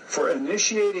for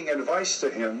initiating advice to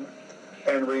him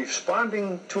and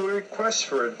responding to requests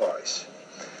for advice.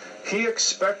 He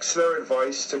expects their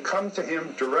advice to come to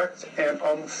him direct and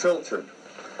unfiltered,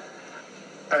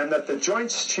 and that the Joint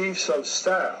Chiefs of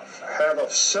Staff have a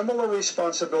similar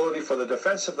responsibility for the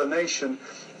defense of the nation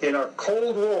in a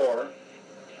Cold War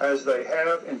as they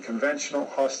have in conventional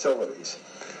hostilities.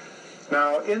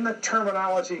 Now, in the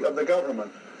terminology of the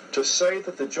government, to say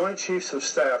that the Joint Chiefs of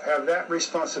Staff have that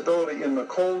responsibility in the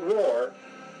Cold War,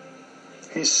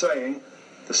 he's saying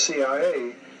the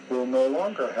CIA will no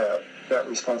longer have that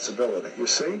responsibility. You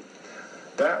see?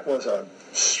 That was a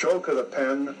stroke of the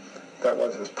pen that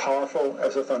was as powerful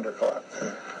as a thunderclap.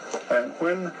 And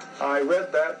when I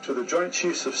read that to the Joint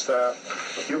Chiefs of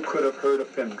Staff, you could have heard a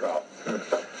pin drop.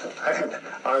 And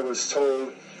I was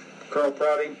told, Colonel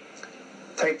Prouty,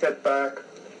 take that back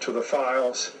to the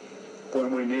files.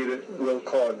 When we need it, we'll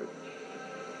call you.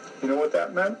 You know what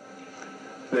that meant?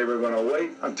 They were going to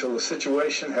wait until the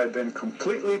situation had been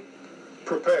completely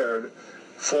prepared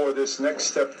for this next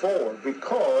step forward,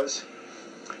 because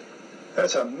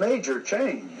that's a major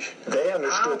change. They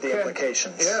understood the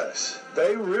implications. Yes.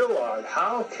 They realized,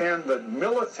 how can the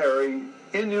military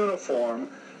in uniform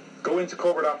go into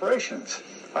covert operations?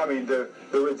 I mean, the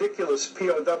ridiculous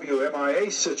POW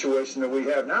MIA situation that we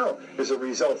have now is a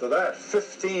result of that.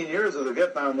 15 years of the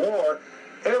Vietnam War,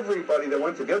 everybody that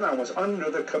went to Vietnam was under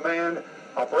the command,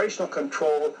 operational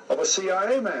control of a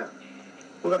CIA man.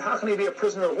 Well, then how can he be a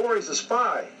prisoner of war? He's a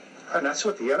spy. And that's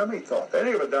what the enemy thought. They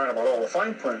didn't give a darn about all the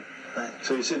fine print. Right.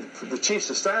 So you see, the Chiefs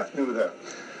of Staff knew that.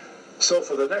 So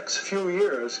for the next few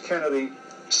years, Kennedy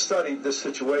studied this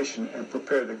situation and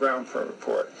prepared the ground for a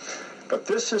report. But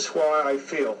this is why I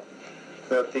feel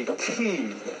that the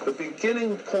key, the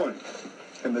beginning point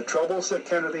in the troubles that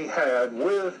Kennedy had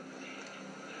with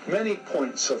many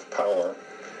points of power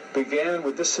began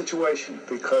with this situation,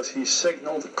 because he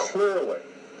signaled clearly,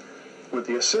 with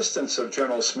the assistance of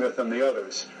General Smith and the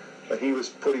others, that he was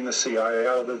putting the CIA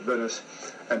out of the business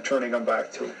and turning them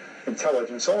back to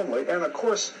intelligence only. And of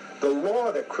course, the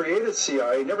law that created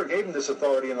CIA never gave him this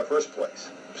authority in the first place.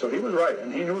 So he was right,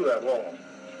 and he knew that law.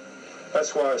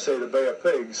 That's why I say the Bay of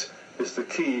Pigs is the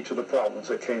key to the problems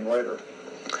that came later.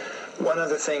 One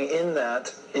other thing in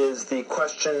that is the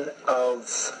question of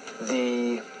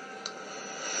the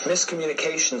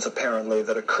miscommunications, apparently,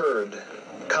 that occurred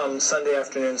come Sunday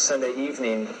afternoon, Sunday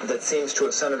evening, that seems to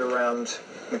have centered around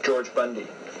McGeorge Bundy,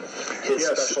 his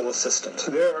special assistant.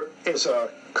 There is a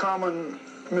common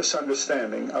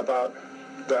misunderstanding about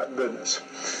that business.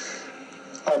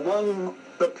 Among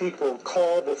the people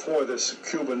called before this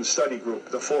Cuban study group,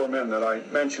 the 4 men that I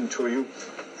mentioned to you,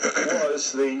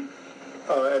 was the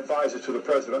advisor to the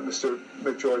president, Mr.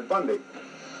 McGeorge Bundy.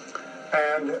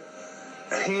 And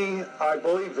he, I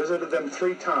believe, visited them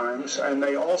 3 times, and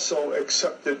they also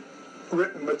accepted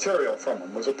written material from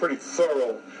him. It was a pretty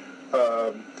thorough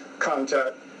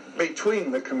contact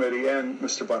between the committee and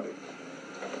Mr. Bundy.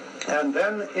 And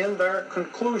then in their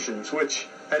conclusions, which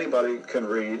anybody can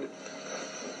read,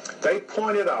 they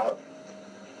pointed out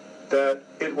that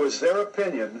it was their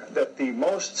opinion that the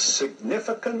most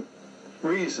significant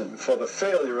reason for the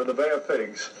failure of the Bay of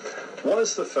Pigs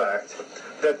was the fact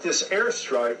that this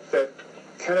airstrike that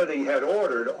Kennedy had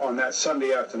ordered on that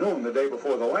Sunday afternoon, the day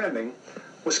before the landing,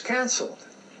 was canceled.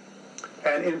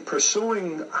 And in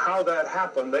pursuing how that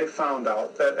happened, they found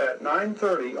out that at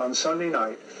 9:30 on Sunday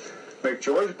night,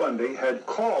 McGeorge Bundy had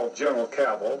called General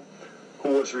Cabell, who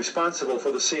was responsible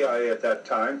for the CIA at that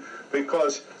time,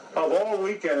 because of all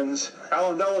weekends,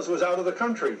 Allen Dulles was out of the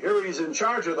country. Here he's in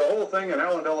charge of the whole thing, and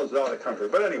Allen Dulles is out of the country.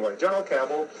 But anyway, General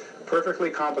Cabell,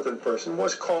 perfectly competent person,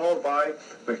 was called by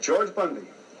McGeorge Bundy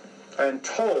and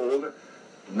told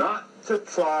not to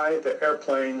fly the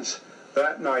airplanes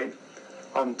that night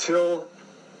until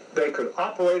they could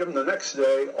operate them the next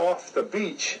day off the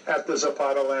beach at the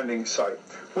Zapata landing site,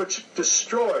 which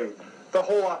destroyed the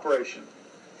whole operation.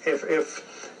 If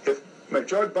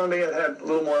McGeorge Bundy had had a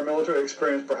little more military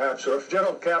experience, perhaps, or if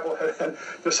General Cabell had had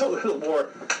just a little more,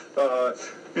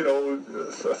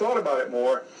 thought about it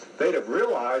more, they'd have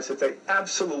realized that they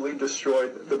absolutely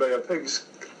destroyed the Bay of Pigs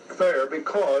there,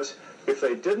 because if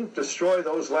they didn't destroy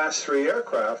those last 3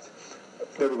 aircraft,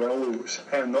 they were going to lose.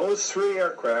 And those 3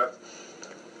 aircraft,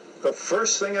 the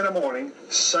first thing in the morning,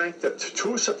 sank the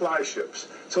 2 supply ships,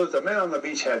 so that the men on the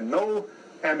beach had no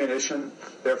ammunition,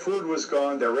 their food was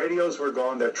gone, their radios were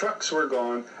gone, their trucks were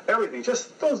gone, everything.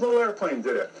 Just those little airplanes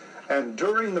did it. And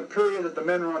during the period that the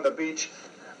men were on the beach,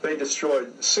 they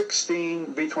destroyed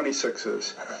 16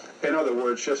 B-26s. In other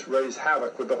words, just raised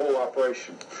havoc with the whole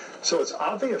operation. So it's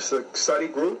obvious the study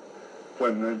group,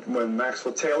 when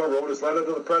Maxwell Taylor wrote his letter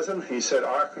to the president, he said,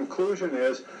 our conclusion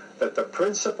is that the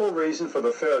principal reason for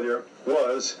the failure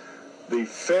was the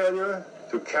failure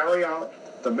to carry out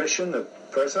the mission that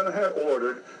the president had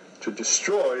ordered to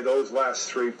destroy those last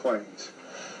 3 planes.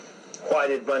 Why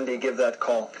did Bundy give that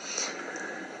call?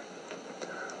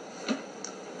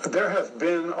 There have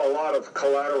been a lot of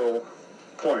collateral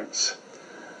points.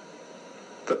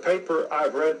 The paper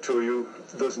I've read to you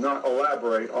does not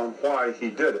elaborate on why he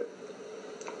did it.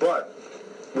 But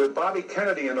with Bobby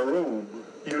Kennedy in a room,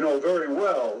 you know very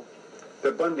well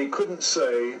that Bundy couldn't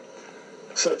say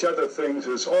such other things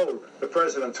as, oh, the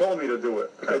president told me to do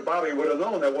it. Because Bobby would have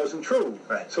known that wasn't true.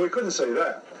 Right. So he couldn't say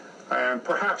that. And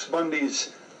perhaps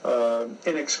Bundy's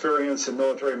inexperience in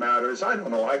military matters, I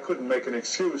don't know. I couldn't make an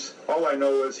excuse. All I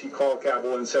know is he called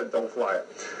Cabell and said, don't fly it.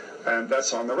 And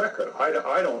that's on the record. I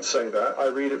don't say that. I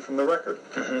read it from the record.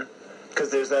 Because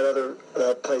there's that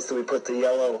other place that we put the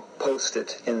yellow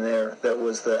post-it in there that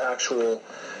was the actual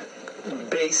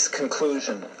base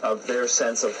conclusion of their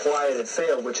sense of why it had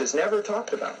failed, which is never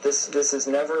talked about. This is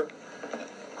never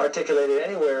articulated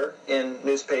anywhere in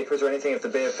newspapers or anything if the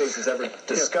Bay of Pigs is ever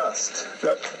discussed.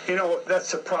 Yeah.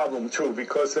 That's a problem, too,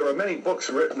 because there are many books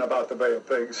written about the Bay of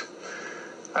Pigs,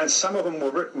 and some of them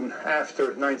were written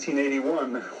after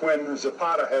 1981 when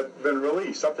Zapata had been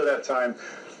released. Up to that time,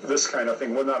 this kind of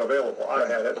thing was not available. I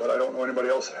had it, but I don't know anybody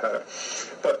else that had it.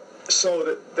 But so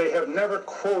that they have never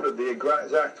quoted the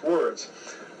exact words.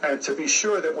 And to be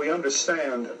sure that we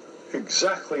understand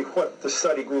exactly what the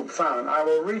study group found, I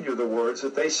will read you the words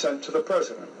that they sent to the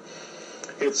president.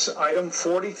 It's item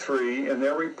 43 in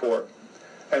their report,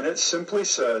 and it simply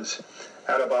says,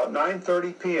 at about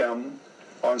 9:30 p.m.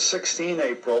 on 16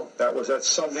 April, that was that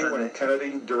Sunday when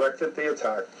Kennedy directed the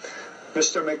attack,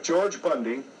 Mr. McGeorge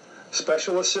Bundy,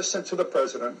 special assistant to the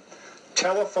president,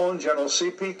 telephoned General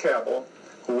C.P. Cabell,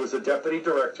 who was the deputy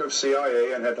director of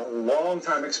CIA and had a long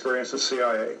time experience with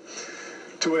CIA,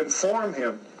 to inform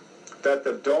him that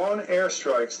the dawn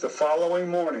airstrikes the following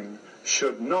morning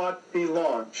should not be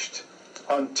launched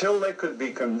until they could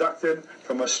be conducted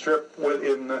from a strip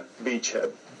within the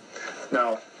beachhead.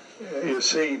 Now, you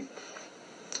see,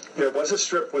 there was a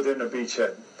strip within the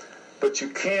beachhead, but you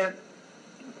can't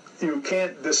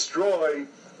destroy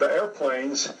the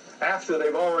airplanes after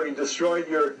they've already destroyed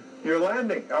your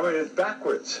landing. I mean, it's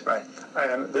backwards. Right.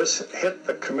 And this hit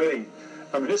the committee.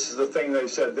 I mean, this is the thing they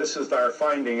said, this is our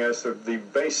finding as to the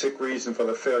basic reason for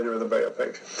the failure of the Bay of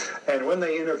Pigs. And when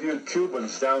they interviewed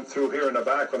Cubans down through here in the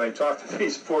back, when they talked to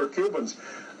these poor Cubans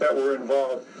that were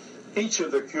involved, each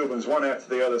of the Cubans, one after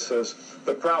the other, says,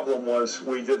 the problem was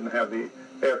we didn't have the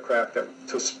aircraft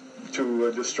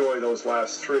to destroy those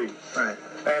last three. Right.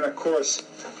 And of course,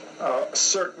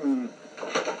 certain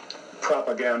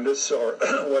propagandists or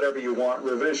whatever you want,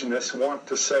 revisionists, want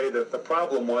to say that the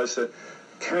problem was that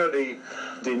Kennedy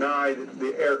denied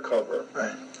the air cover.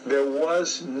 Right. There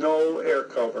was no air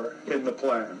cover in the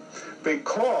plan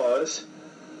because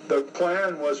the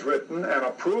plan was written and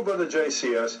approved by the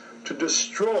JCS to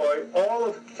destroy all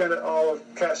of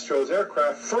Castro's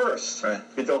aircraft first. Right.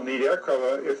 You don't need air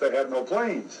cover if they have no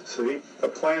planes. See, the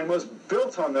plan was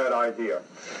built on that idea.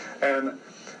 And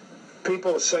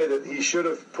people say that he should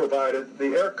have provided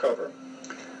the air cover.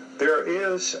 There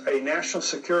is a National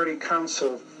Security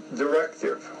Council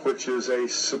directive, which is a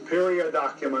superior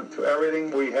document to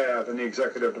everything we have in the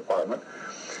executive department,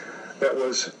 that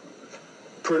was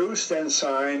produced and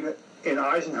signed in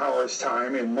Eisenhower's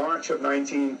time in March of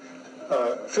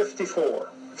 1954.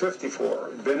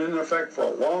 Been in effect for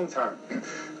a long time,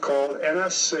 called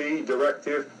NSC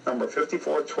Directive number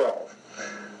 5412.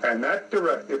 And that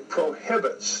directive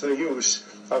prohibits the use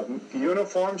of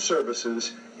uniformed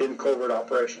services in covert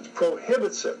operations.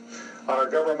 Prohibits it. Our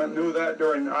government knew that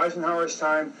during Eisenhower's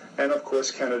time, and of course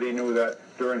Kennedy knew that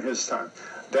during his time.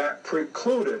 That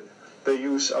precluded the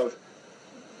use of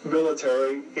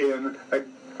military in a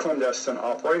clandestine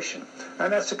operation.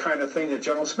 And that's the kind of thing that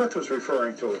General Smith was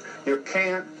referring to. You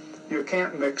can't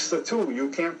mix the two. You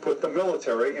can't put the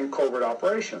military in covert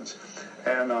operations.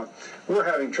 And we're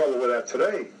having trouble with that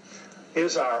today.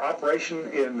 Is our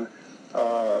operation in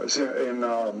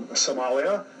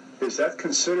Somalia, is that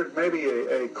considered maybe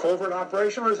a covert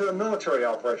operation, or is it a military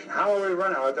operation? How are we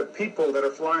running? Are the people that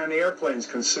are flying the airplanes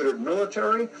considered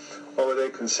military, or are they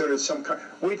considered some kind?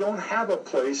 We don't have a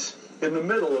place in the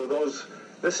middle of those.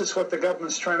 This is what the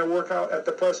government's trying to work out at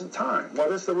the present time.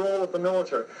 What is the role of the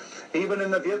military? Even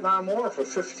in the Vietnam War for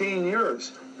 15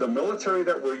 years, the military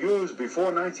that were used before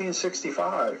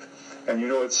 1965, and you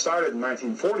know it started in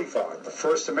 1945. The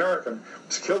first American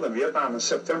was killed in Vietnam in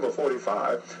September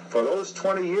 45. For those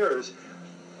 20 years,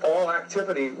 all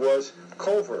activity was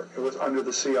covert. It was under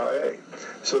the CIA.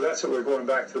 So that's what we're going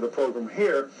back to the program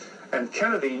here. And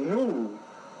Kennedy knew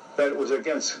that it was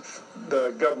against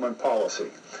the government policy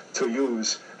to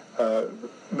use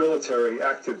military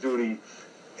active duty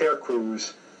air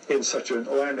crews in such a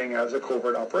landing as a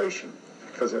covert operation,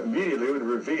 because it immediately would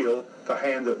reveal the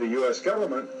hand of the U.S.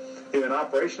 government in an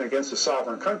operation against a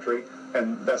sovereign country,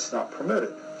 and that's not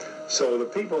permitted. So the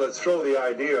people that throw the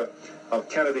idea of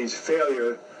Kennedy's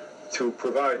failure to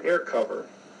provide air cover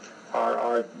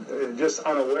are just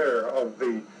unaware of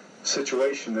the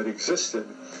situation that existed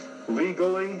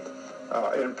legally,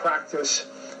 in practice,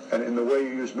 and in the way you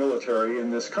use military in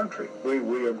this country.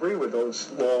 We agree with those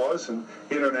laws and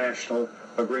international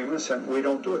agreements, and we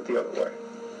don't do it the other way.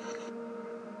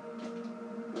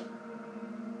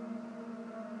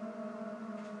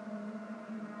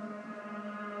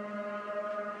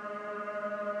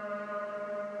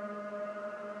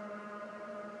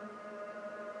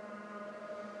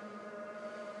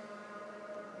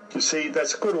 You see,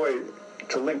 that's a good way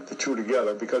to link the two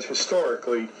together, because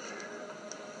historically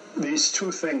these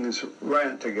two things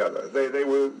ran together. They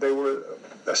were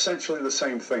essentially the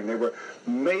same thing. They were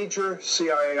major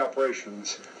CIA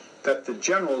operations that the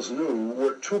generals knew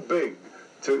were too big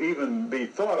to even be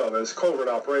thought of as covert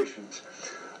operations.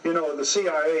 You know, the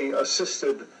CIA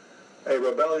assisted a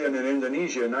rebellion in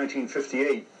Indonesia in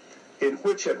 1958, in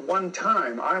which at one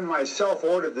time I myself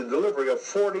ordered the delivery of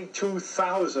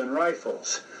 42,000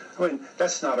 rifles. I mean,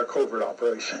 that's not a covert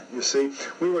operation, you see.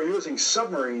 We were using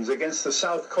submarines against the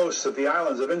south coast of the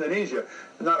islands of Indonesia,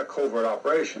 not a covert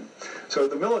operation. So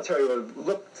the military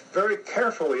looked very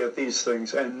carefully at these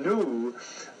things and knew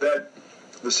that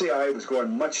the CIA was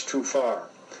going much too far.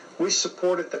 We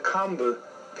supported the Khamba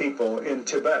people in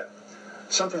Tibet,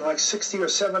 something like 60 or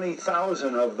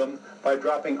 70,000 of them, by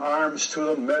dropping arms to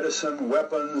them, medicine,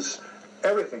 weapons,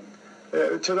 everything.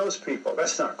 to those people.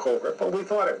 That's not covert, but we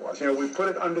thought it was. We put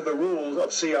it under the rules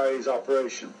of CIA's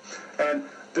operation. And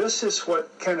this is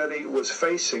what Kennedy was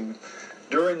facing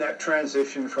during that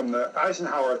transition from the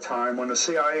Eisenhower time, when the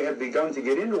CIA had begun to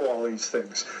get into all these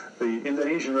things. The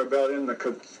Indonesian rebellion,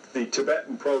 the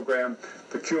Tibetan program,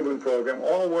 the Cuban program,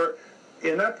 all were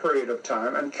in that period of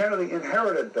time, and Kennedy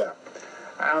inherited that.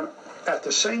 And at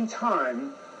the same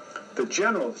time, the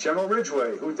General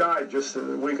Ridgway, who died just a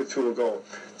week or two ago,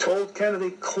 told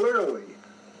Kennedy clearly,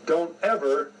 don't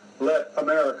ever let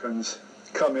Americans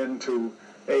come into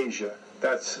Asia.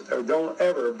 Don't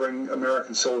ever bring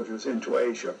American soldiers into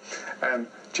Asia. And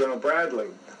General Bradley,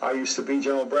 I used to be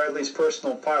General Bradley's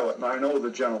personal pilot, and I know the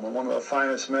gentleman, one of the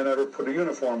finest men ever put a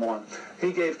uniform on.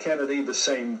 He gave Kennedy the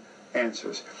same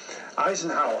answers.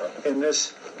 Eisenhower, in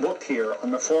this book here on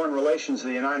the foreign relations of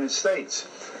the United States,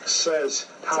 says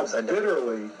how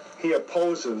bitterly he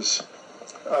opposes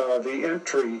the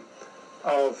entry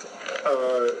of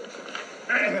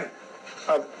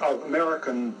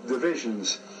American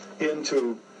divisions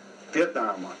into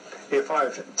Vietnam. If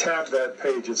I've tabbed that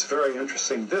page, it's very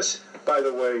interesting. This, by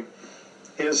the way,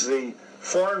 is the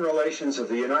foreign relations of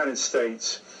the United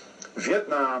States,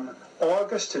 Vietnam,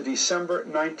 August to December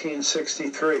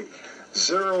 1963,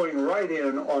 zeroing right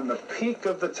in on the peak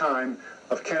of the time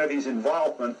of Kennedy's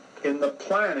involvement in the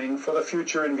planning for the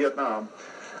future in Vietnam.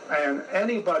 And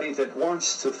anybody that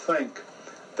wants to think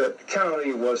that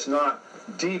Kennedy was not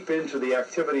deep into the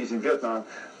activities in Vietnam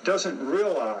doesn't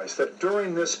realize that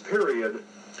during this period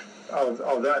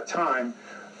of that time,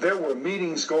 there were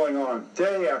meetings going on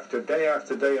day after day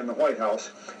after day in the White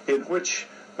House, in which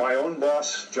my own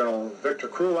boss, General Victor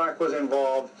Krulak, was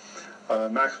involved,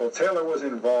 Maxwell Taylor was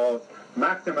involved,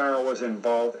 McNamara was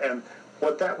involved, and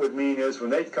what that would mean is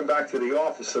when they'd come back to the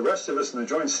office, the rest of us in the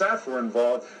Joint Staff were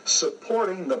involved,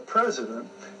 supporting the President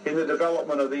in the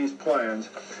development of these plans,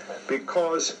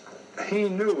 because he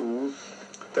knew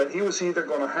that he was either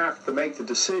going to have to make the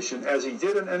decision, as he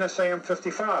did in NSAM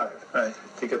 55, right,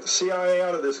 to get the CIA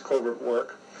out of this covert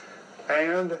work,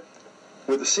 and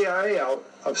with the CIA out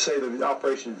of, say, the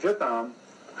operation in Vietnam,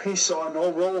 he saw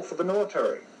no role for the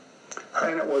military.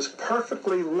 And it was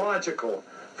perfectly logical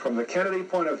from the Kennedy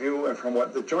point of view and from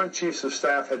what the Joint Chiefs of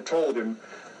Staff had told him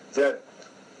that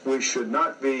we should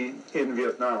not be in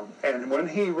Vietnam. And when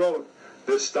he wrote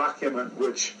this document,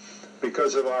 which,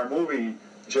 because of our movie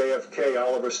JFK,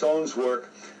 Oliver Stone's work,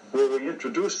 where we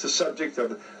introduced the subject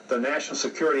of the National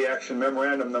Security Action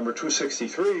Memorandum number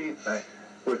 263, right,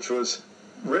 which was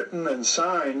written and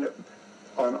signed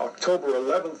on October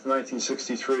 11th,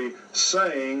 1963,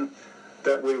 saying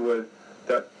that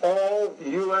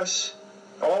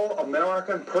all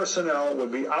American personnel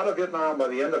would be out of Vietnam by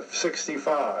the end of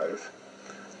 65.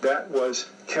 That was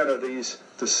Kennedy's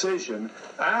decision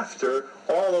after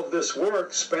all of this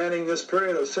work spanning this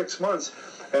period of 6 months.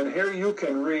 And here you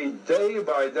can read day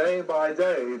by day by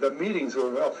day the meetings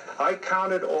were held. I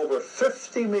counted over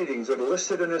 50 meetings that are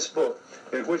listed in this book,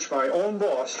 in which my own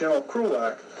boss, General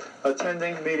Krulak,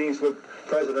 attending meetings with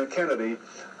President Kennedy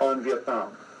on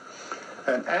Vietnam.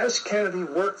 And as Kennedy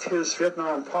worked his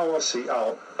Vietnam policy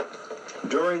out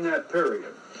during that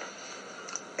period,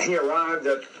 he arrived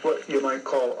at what you might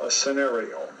call a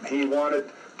scenario. He wanted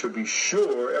to be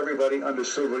sure everybody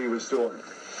understood what he was doing.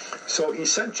 So he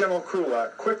sent General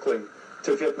Krulak quickly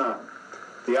to Vietnam.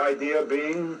 The idea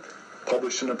being,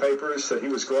 published in the papers, that he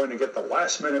was going to get the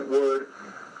last-minute word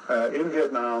in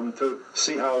Vietnam to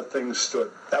see how things stood.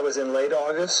 That was in late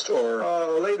August, or?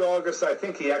 Late August. I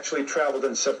think he actually traveled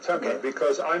in September, okay,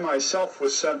 because I myself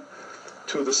was sent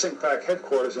to the SINCPAC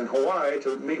headquarters in Hawaii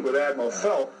to meet with Admiral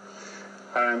Felt,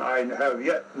 and I have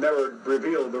yet never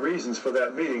revealed the reasons for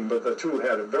that meeting, but the two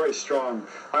had a very strong,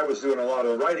 I was doing a lot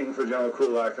of writing for General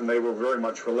Krulak, and they were very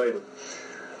much related.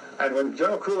 And when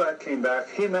General Krulak came back,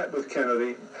 he met with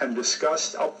Kennedy and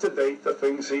discussed up to date the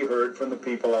things he heard from the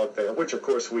people out there, which of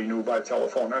course we knew by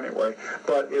telephone anyway,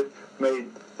 but it made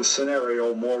the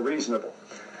scenario more reasonable.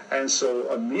 And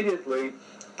so immediately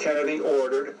Kennedy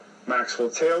ordered Maxwell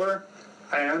Taylor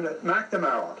and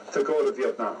McNamara to go to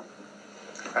Vietnam.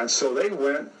 And so they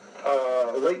went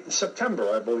late in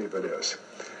September, I believe it is.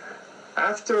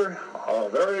 After a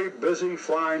very busy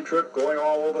flying trip, going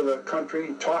all over the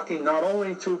country, talking not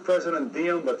only to President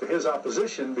Diem, but to his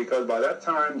opposition, because by that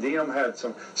time Diem had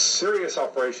some serious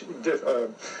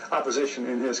opposition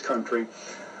in his country,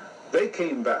 they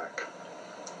came back.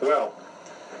 Well,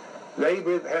 they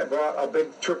had brought a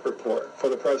big trip report for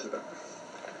the president.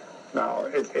 Now,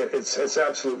 it's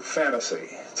absolute fantasy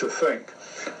to think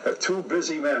that two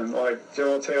busy men like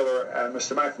General Taylor and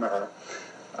Mr. McNamara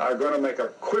are going to make a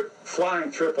quick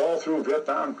flying trip all through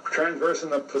Vietnam, traversing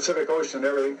the Pacific Ocean and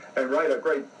everything, and write a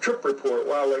great trip report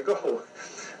while they go.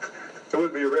 It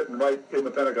would be written right in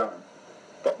the Pentagon.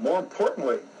 But more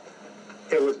importantly,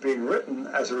 it was being written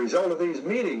as a result of these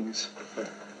meetings,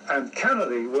 and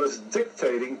Kennedy was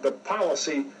dictating the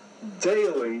policy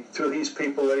daily to these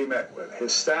people that he met with.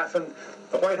 His staff in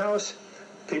the White House,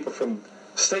 people from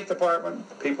State Department,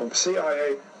 people from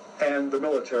CIA, and the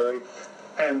military.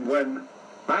 And when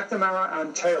McNamara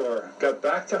and Taylor got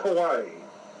back to Hawaii,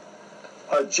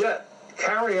 a jet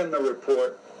carrying the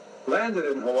report landed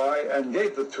in Hawaii and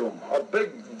gave it to him, a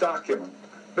big document,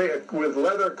 big, with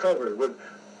leather covered, with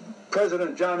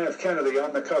President John F. Kennedy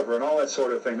on the cover and all that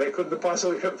sort of thing. They couldn't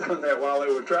possibly have done that while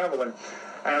they were traveling.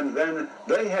 And then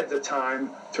they had the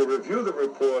time to review the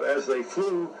report as they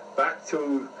flew back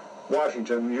to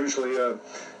Washington, usually a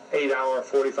 8-hour,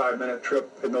 45-minute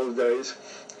trip in those days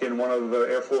in one of the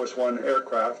Air Force One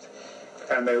aircraft.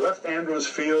 And they left Andrews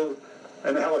Field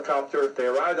in a helicopter. They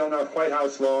arrived on our White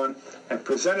House lawn and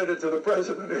presented it to the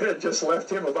president. It had just left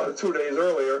him about 2 days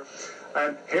earlier.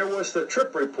 And here was the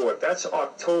trip report. That's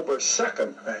October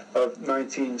 2nd of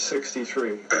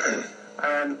 1963.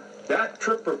 And that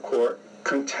trip report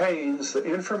contains the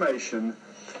information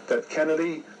that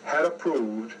Kennedy had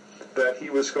approved, that he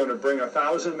was going to bring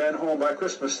 1,000 men home by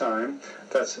Christmas time.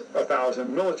 That's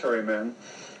 1,000 military men.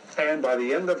 And by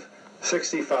the end of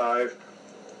 65,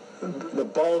 the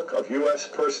bulk of U.S.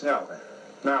 personnel.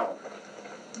 Now,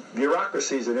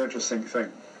 bureaucracy is an interesting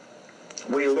thing.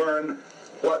 We learn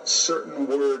what certain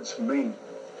words mean.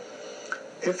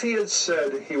 If he had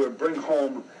said he would bring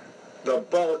home the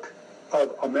bulk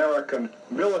of American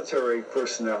military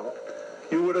personnel,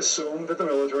 you would assume that the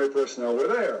military personnel were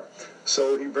there.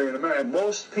 So he'd bring them in. And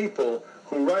most people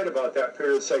who write about that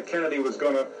period say Kennedy was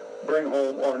going to bring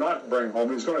home or not bring home.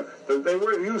 He was going to, they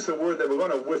used the word they were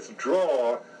going to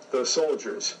withdraw the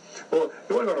soldiers. Well,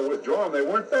 they weren't going to withdraw them. They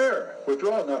weren't there.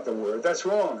 Withdraw is not the word. That's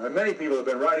wrong. And many people have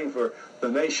been writing for The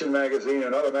Nation magazine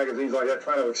and other magazines like that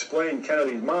trying to explain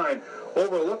Kennedy's mind,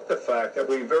 overlooked the fact that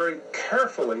we very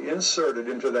carefully inserted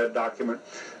into that document,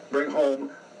 bring home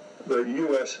the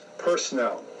U.S.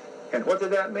 personnel. And what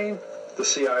did that mean? The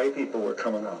CIA people were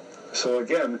coming out. So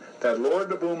again, that lowered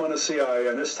the boom on the CIA,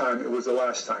 and this time it was the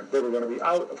last time. They were going to be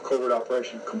out of covert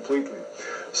operation completely.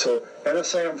 So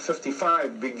NSAM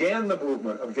 55 began the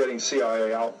movement of getting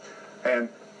CIA out, and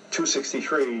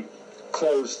 263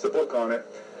 closed the book on it.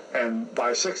 And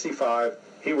by 65,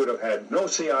 he would have had no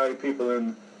CIA people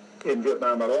in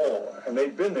Vietnam at all. And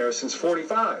they'd been there since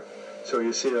 45. So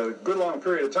you see a good long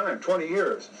period of time, 20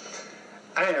 years.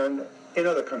 And in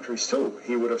other countries too,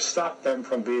 he would have stopped them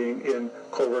from being in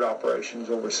covert operations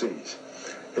overseas.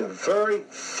 They're very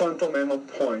fundamental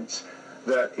points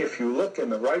that if you look in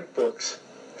the right books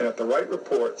and at the right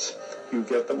reports, you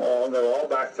get them all, and they're all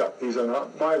backed up. These are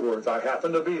not my words. I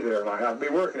happen to be there, and I happen to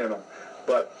be working in them.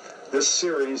 But this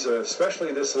series,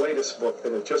 especially this latest book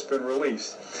that has just been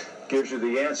released, gives you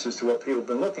the answers to what people have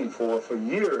been looking for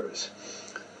years.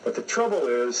 But the trouble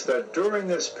is that during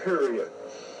this period,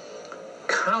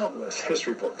 countless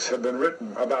history books have been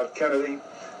written about Kennedy,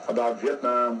 about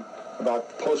Vietnam, about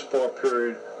the post-war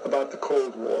period, about the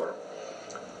Cold War.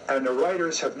 And the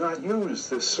writers have not used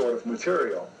this sort of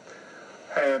material.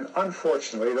 And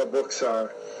unfortunately, the books are,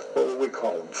 what would we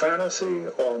call them, fantasy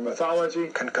or mythology?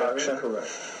 Concoction. Correct.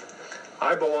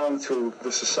 I belong to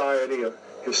the Society of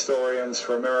Historians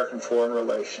for American Foreign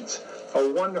Relations,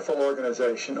 a wonderful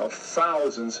organization of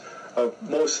thousands of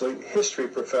mostly history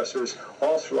professors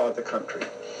all throughout the country.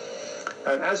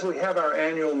 And as we have our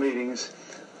annual meetings,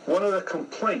 one of the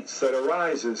complaints that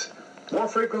arises more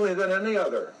frequently than any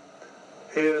other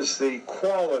is the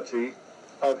quality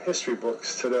of history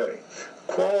books today.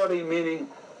 Quality meaning,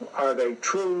 are they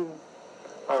true?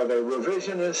 Are they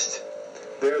revisionist?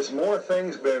 There's more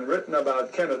things been written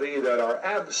about Kennedy that are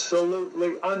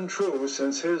absolutely untrue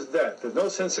since his death. There's no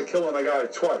sense of killing a guy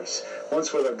twice,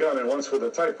 once with a gun and once with a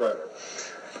typewriter.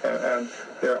 And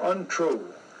they're untrue.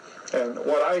 And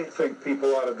what I think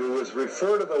people ought to do is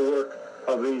refer to the work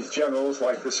of these generals,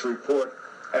 like this report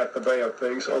at the Bay of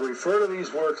Pigs, or refer to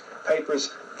these papers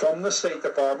from the State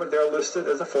Department. They're listed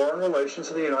as the Foreign Relations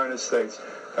of the United States,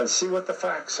 and see what the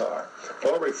facts are.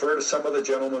 Or refer to some of the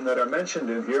gentlemen that are mentioned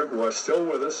in here who are still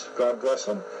with us, God bless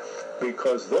them,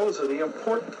 because those are the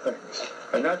important things.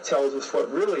 And that tells us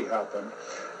what really happened.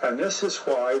 And this is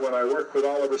why when I worked with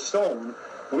Oliver Stone,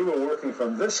 we were working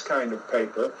from this kind of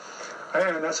paper,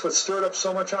 and that's what stirred up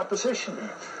so much opposition.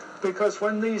 Because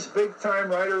when these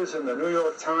big-time writers in the New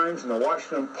York Times and the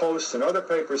Washington Post and other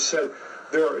papers said,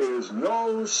 there is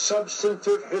no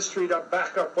substantive history to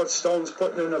back up what Stone's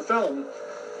putting in the film,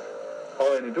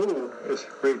 all they do is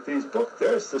read these books.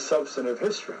 There's the substantive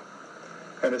history.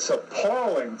 And it's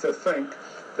appalling to think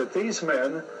that these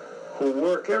men who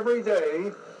work every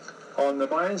day on the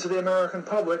minds of the American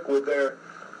public with their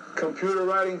computer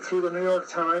writing through the New York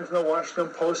Times and the Washington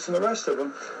Post and the rest of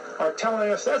them are telling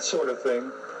us that sort of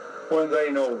thing when they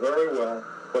know very well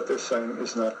what they're saying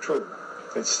is not true.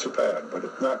 It's too bad, but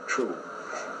it's not true.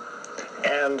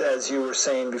 And as you were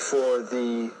saying before,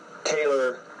 the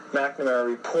Taylor-McNamara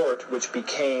report, which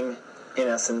became, in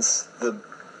essence, the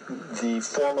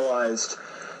formalized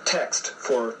text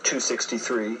for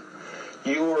 263,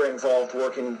 you were involved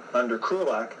working under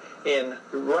Krulak in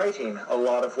writing a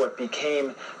lot of what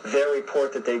became their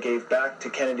report that they gave back to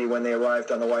Kennedy when they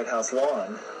arrived on the White House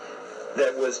lawn,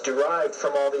 that was derived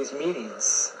from all these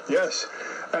meetings. Yes,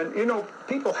 and you know,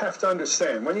 people have to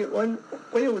understand, when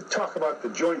you talk about the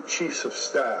Joint Chiefs of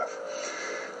Staff,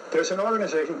 there's an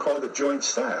organization called the Joint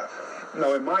Staff.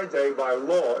 Now, in my day, by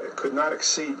law, it could not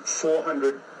exceed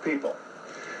 400 people.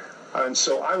 And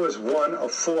so I was one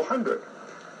of 400.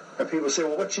 And people say,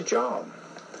 well, what's your job?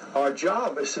 Our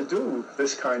job is to do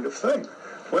this kind of thing.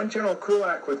 When General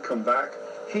Krulak would come back,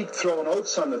 he'd throw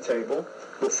notes on the table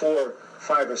before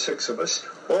 5 or 6 of us,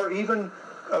 or even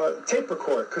tape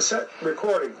record, cassette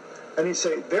recording. And he'd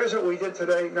say, there's what we did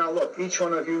today. Now look, each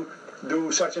one of you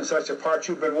do such and such a part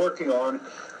you've been working on,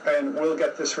 and we'll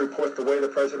get this report the way the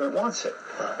president wants it.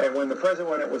 And when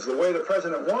it was the way the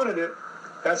president wanted it,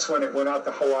 that's when it went out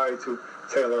to Hawaii to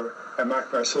Taylor and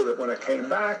McNamara, so that when it came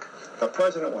back, the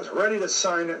president was ready to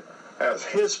sign it as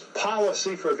his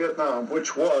policy for Vietnam,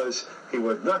 which was he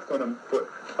was not going to put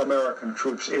American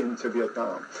troops into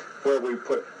Vietnam. Where we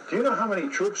put, do you know how many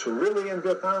troops were really in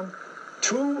Vietnam?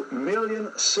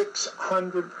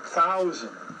 2,600,000.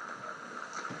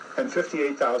 And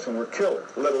 58,000 were killed,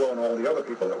 let alone all the other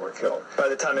people that were killed. By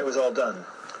the time it was all done.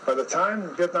 By the time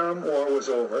the Vietnam War was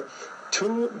over,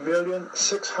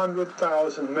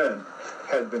 2,600,000 men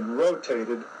had been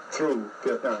rotated through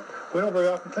Vietnam. We don't very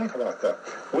often think about that.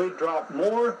 We dropped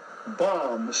more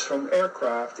bombs from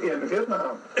aircraft in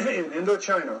Vietnam, in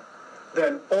Indochina,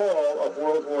 than all of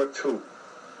World War II.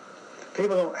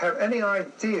 People don't have any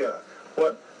idea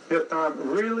what Vietnam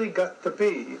really got to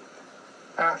be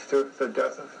after the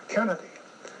death of Kennedy.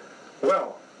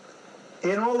 Well,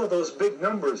 in all of those big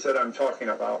numbers that I'm talking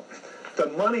about, the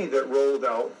money that rolled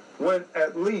out went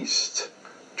at least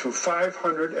to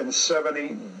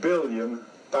 $570 billion.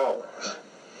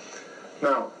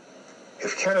 Now,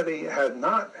 if Kennedy had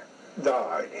not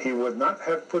died, he would not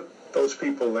have put those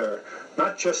people there,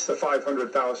 not just the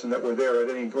 500,000 that were there at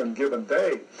any one given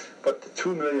day, but the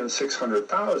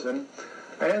 2,600,000.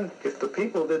 And if the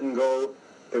people didn't go,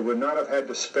 they would not have had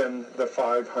to spend the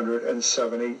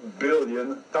 $570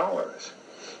 billion.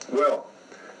 Well,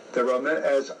 there were,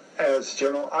 as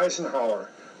General Eisenhower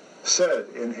said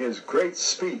in his great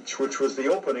speech, which was the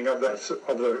opening of the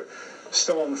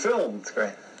Stone film,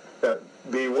 that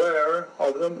beware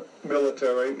of the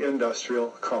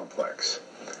military-industrial complex.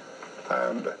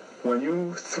 And when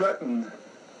you threaten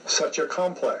such a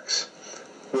complex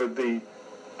with the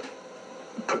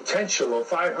potential of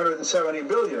 570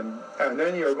 billion, and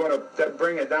then you're going to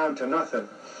bring it down to nothing,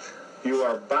 you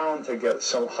are bound to get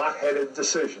some hot-headed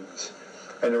decisions.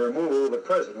 And the removal of the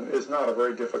president is not a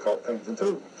very difficult thing to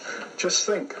do. Just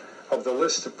think of the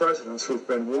list of presidents who've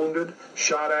been wounded,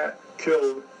 shot at,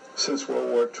 killed since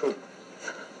World War II.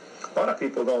 A lot of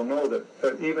people don't know that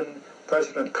even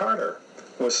President Carter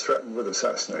was threatened with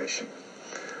assassination.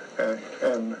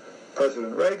 And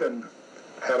President Reagan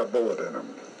had a bullet in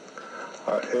him.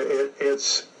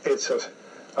 It's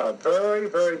a very,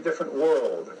 very different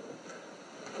world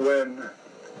when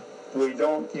we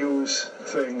don't use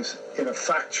things in a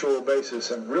factual basis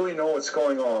and really know what's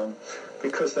going on,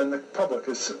 because then the public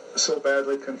is so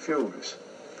badly confused.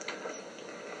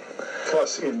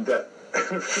 Plus in debt.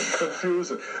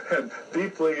 Confused and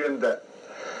deeply in debt.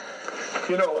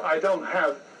 You know, I don't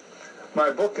have, my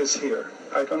book is here.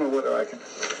 I don't know whether I can,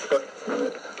 but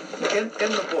in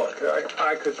the book,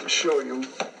 I could show you,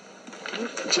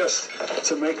 just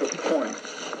to make a point,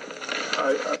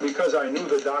 because I knew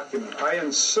the document, I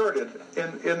inserted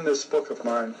in this book of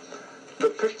mine the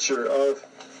picture of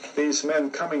these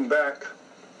men coming back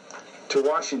to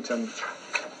Washington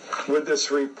with this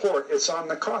report. It's on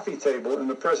the coffee table in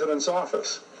the president's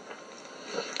office.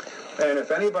 And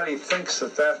if anybody thinks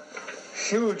that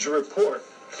huge report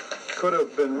could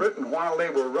have been written while they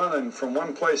were running from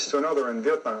one place to another in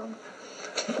Vietnam,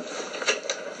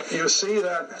 you see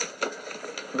that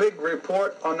big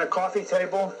report on the coffee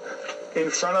table in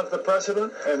front of the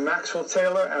president and Maxwell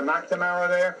Taylor and McNamara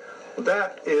there?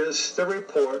 That is the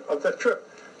report of the trip.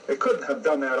 They couldn't have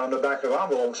done that on the back of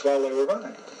envelopes while they were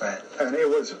running. Right. And it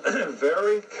was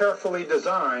very carefully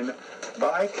designed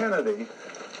by Kennedy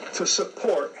to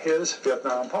support his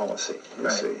Vietnam policy, you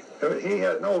see. He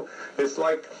had no, it's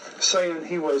like saying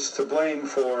he was to blame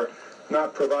for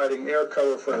not providing air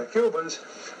cover for the Cubans.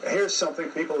 Here's something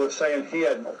people are saying he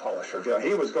had no policy for Vietnam.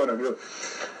 He was going to do.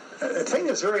 The thing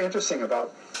that's very interesting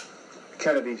about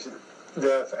Kennedy's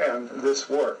death and this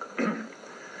work,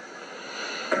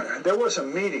 there was a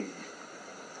meeting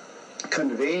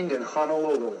convened in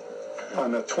Honolulu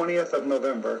on the 20th of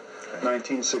November,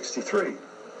 1963.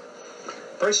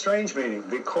 Very strange meeting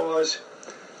because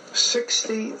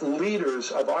 60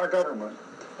 leaders of our government,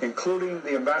 including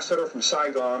the ambassador from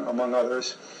Saigon, among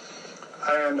others,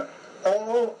 and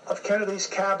all of Kennedy's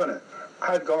cabinet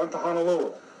had gone to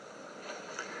Honolulu.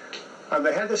 And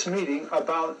they had this meeting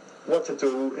about what to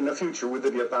do in the future with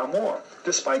the Vietnam War.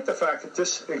 Despite the fact that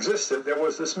this existed, there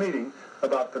was this meeting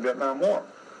about the Vietnam War.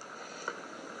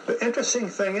 The interesting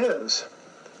thing is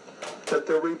that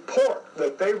the report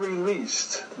that they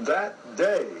released that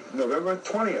day, November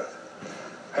 20th,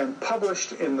 and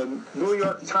published in the New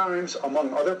York Times,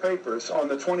 among other papers, on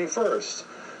the 21st,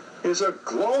 is a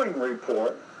glowing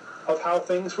report of how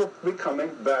things were becoming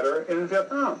better in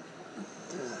Vietnam.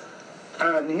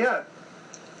 And yet,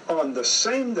 on the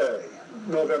same day,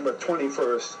 November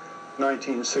 21st,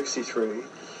 1963,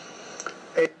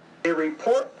 a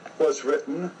report was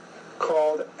written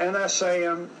called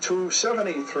NSAM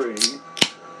 273,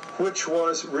 which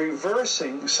was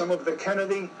reversing some of the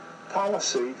Kennedy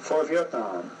policy for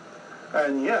Vietnam.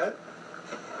 And yet,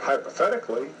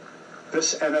 hypothetically,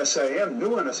 this NSAM,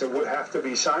 new NSAM, would have to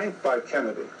be signed by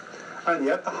Kennedy. And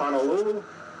yet the Honolulu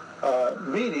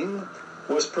meeting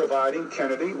was providing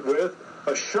Kennedy with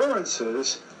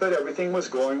assurances that everything was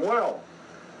going well.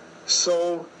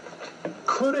 So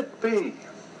could it be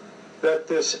that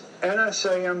this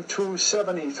NSAM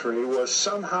 273 was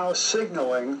somehow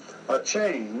signaling a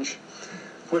change,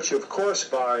 which of course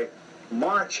by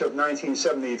March of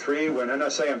 1973, when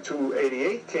NSAM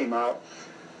 288 came out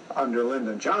under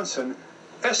Lyndon Johnson,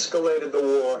 escalated the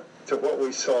war to what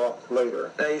we saw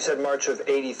later. Now you said March of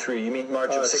 83. You mean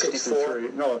March of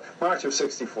 64? No, March of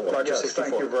 64. March of 64.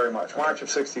 Thank you very much. March of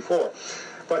 64.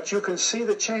 But you can see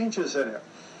the changes in it.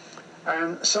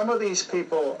 And some of these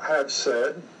people have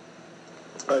said,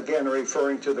 again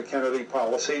referring to the Kennedy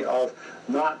policy of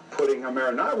not putting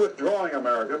America, not withdrawing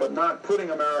America, but not putting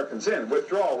Americans in.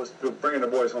 Withdrawal was bringing the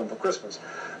boys home for Christmas,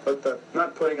 but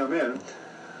not putting them in.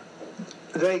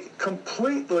 They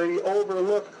completely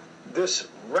overlooked this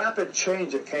rapid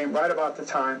change that came right about the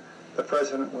time the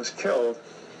president was killed.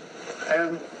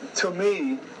 And to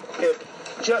me, it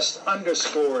just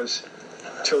underscores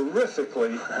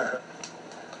terrifically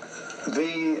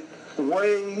the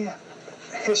way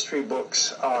history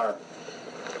books are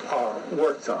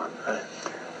worked on.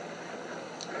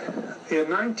 In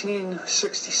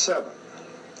 1967,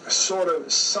 sort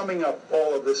of summing up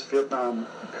all of this Vietnam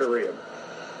period,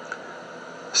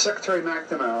 Secretary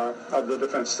McNamara of the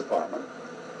Defense Department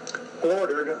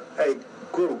ordered a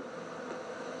group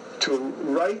to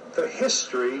write the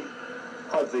history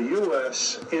of the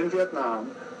U.S. in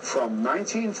Vietnam from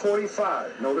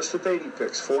 1945, notice the date he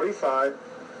picks, 45,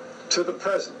 to the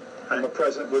present. And the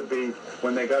present would be,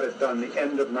 when they got it done, the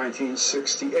end of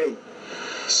 1968.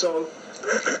 So,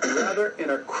 rather in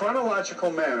a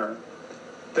chronological manner,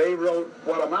 they wrote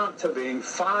what amount to being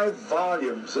 5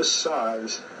 volumes this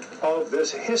size of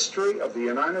this history of the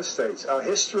United States, a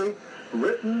history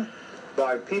written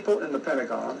by people in the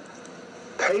Pentagon,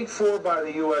 paid for by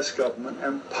the U.S. government,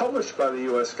 and published by the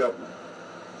U.S. government.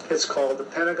 It's called the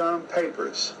Pentagon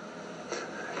Papers,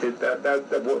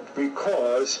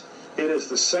 because it is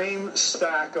the same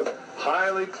stack of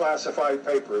highly classified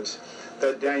papers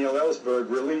that Daniel Ellsberg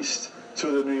released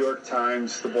to the New York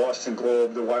Times, the Boston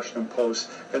Globe, the Washington Post,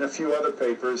 and a few other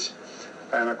papers.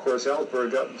 And of course,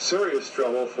 Ellsberg got in serious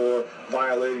trouble for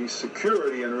violating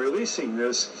security and releasing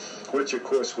this, which of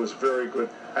course was very good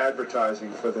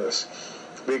advertising for this,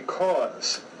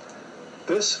 because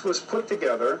this was put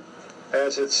together,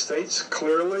 as it states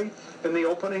clearly in the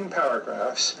opening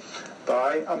paragraphs,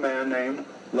 by a man named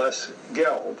Les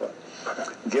Gelb.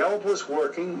 Gelb was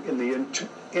working in the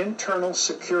internal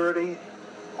security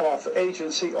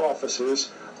agency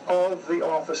offices of the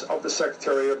Office of the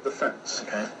Secretary of Defense.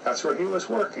 Okay. That's where he was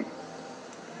working.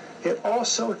 It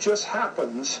also just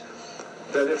happens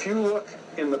that if you look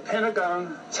in the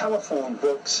Pentagon telephone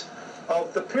books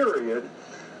of the period,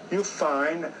 you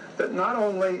find that not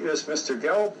only is Mr.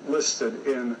 Gelb listed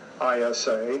in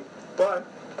ISA, but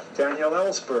Daniel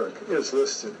Ellsberg is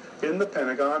listed in the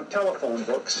Pentagon telephone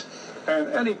books. And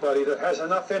anybody that has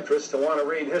enough interest to want to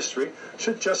read history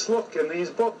should just look in these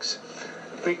books,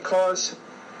 because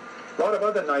a lot of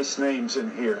other nice names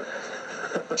in here.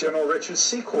 General Richard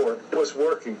Secord was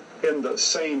working in the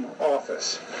same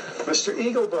office. Mr.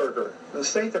 Eagleberger, the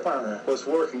State Department, was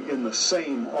working in the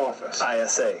same office.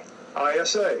 ISA.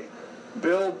 ISA.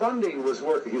 Bill Bundy was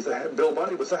working. Bill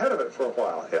Bundy was the head of it for a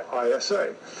while,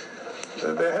 ISA.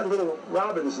 They had a little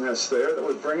robin's nest there that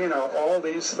was bringing out all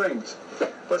these things.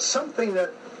 But something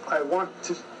that I want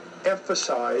to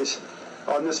emphasize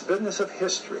on this business of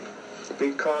history,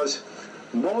 because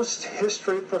most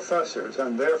history professors,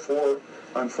 and therefore,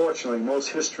 unfortunately, most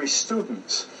history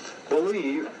students,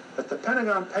 believe that the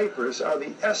Pentagon Papers are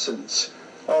the essence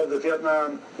of the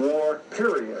Vietnam War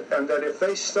period, and that if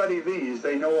they study these,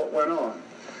 they know what went on.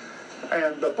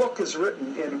 And the book is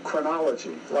written in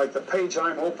chronology. Like the page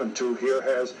I'm open to here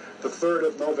has the 3rd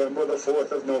of November, the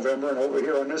 4th of November, and over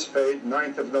here on this page,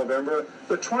 9th of November,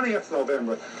 the 20th of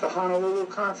November, the Honolulu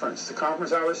Conference, the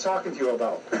conference I was talking to you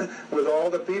about, with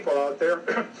all the people out there.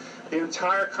 The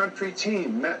entire country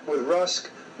team met with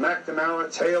Rusk,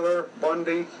 McNamara, Taylor,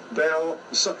 Bundy, Bell.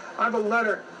 So I have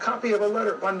a copy of a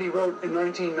letter Bundy wrote in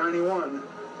 1991.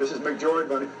 This is McGeorge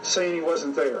Bundy, saying he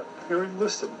wasn't there. Here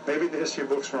listed. Maybe the history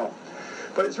book's wrong.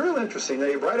 But it's real interesting.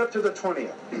 They right up to the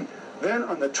 20th. Then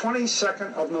on the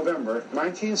 22nd of November,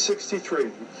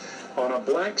 1963, on a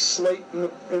blank slate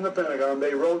in the Pentagon,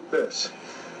 they wrote this: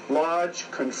 Lodge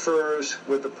confers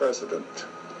with the President.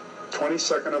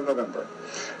 22nd of November.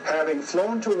 Having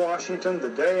flown to Washington the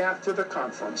day after the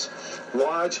conference,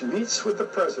 Lodge meets with the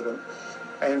President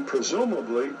and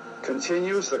presumably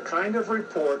continues the kind of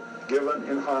report given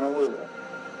in Honolulu.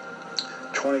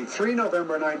 23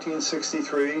 November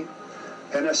 1963,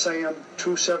 NSAM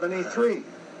 273,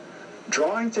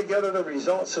 drawing together the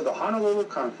results of the Honolulu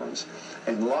Conference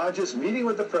and Lodge's meeting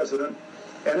with the President,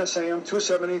 NSAM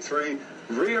 273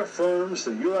 reaffirms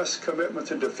the U.S. commitment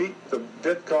to defeat the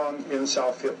Viet Cong in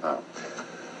South Vietnam.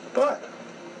 But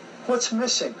what's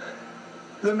missing?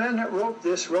 The men that wrote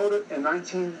this wrote it in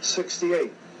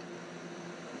 1968.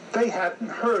 They hadn't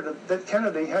heard that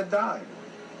Kennedy had died.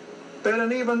 They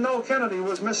didn't even know Kennedy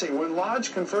was missing. When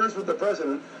Lodge confers with the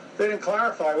President, they didn't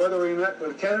clarify whether he met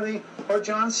with Kennedy or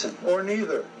Johnson, or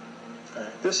neither.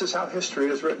 This is how history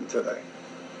is written today.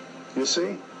 You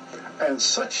see? And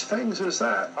such things as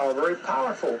that are very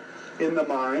powerful in the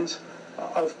minds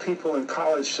of people in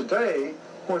college today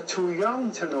who are too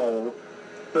young to know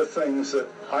the things that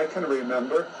I can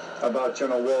remember about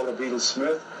General Walter Beadle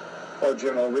Smith, or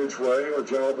General Ridgway, or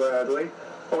General Bradley,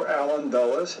 or Allen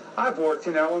Dulles. I've worked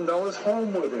in Allen Dulles'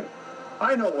 home with him.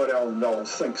 I know what Allen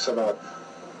Dulles thinks about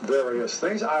various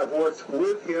things. I've worked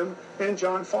with him in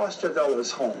John Foster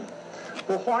Dulles' home.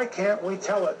 Well, why can't we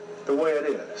tell it the way it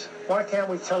is? Why can't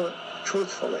we tell it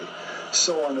truthfully?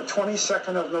 So on the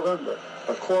 22nd of November,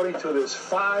 according to this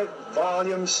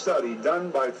 5-volume study done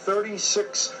by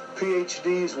 36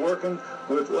 PhDs working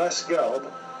with Les Gelb,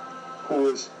 who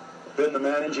has been the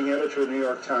managing editor of the New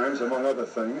York Times, among other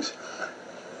things,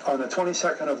 on the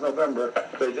 22nd of November,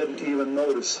 they didn't even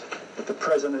notice that the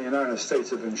President of the United States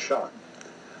had been shot.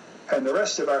 And the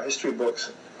rest of our history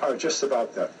books are just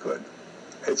about that good.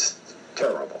 It's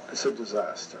terrible. It's a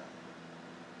disaster.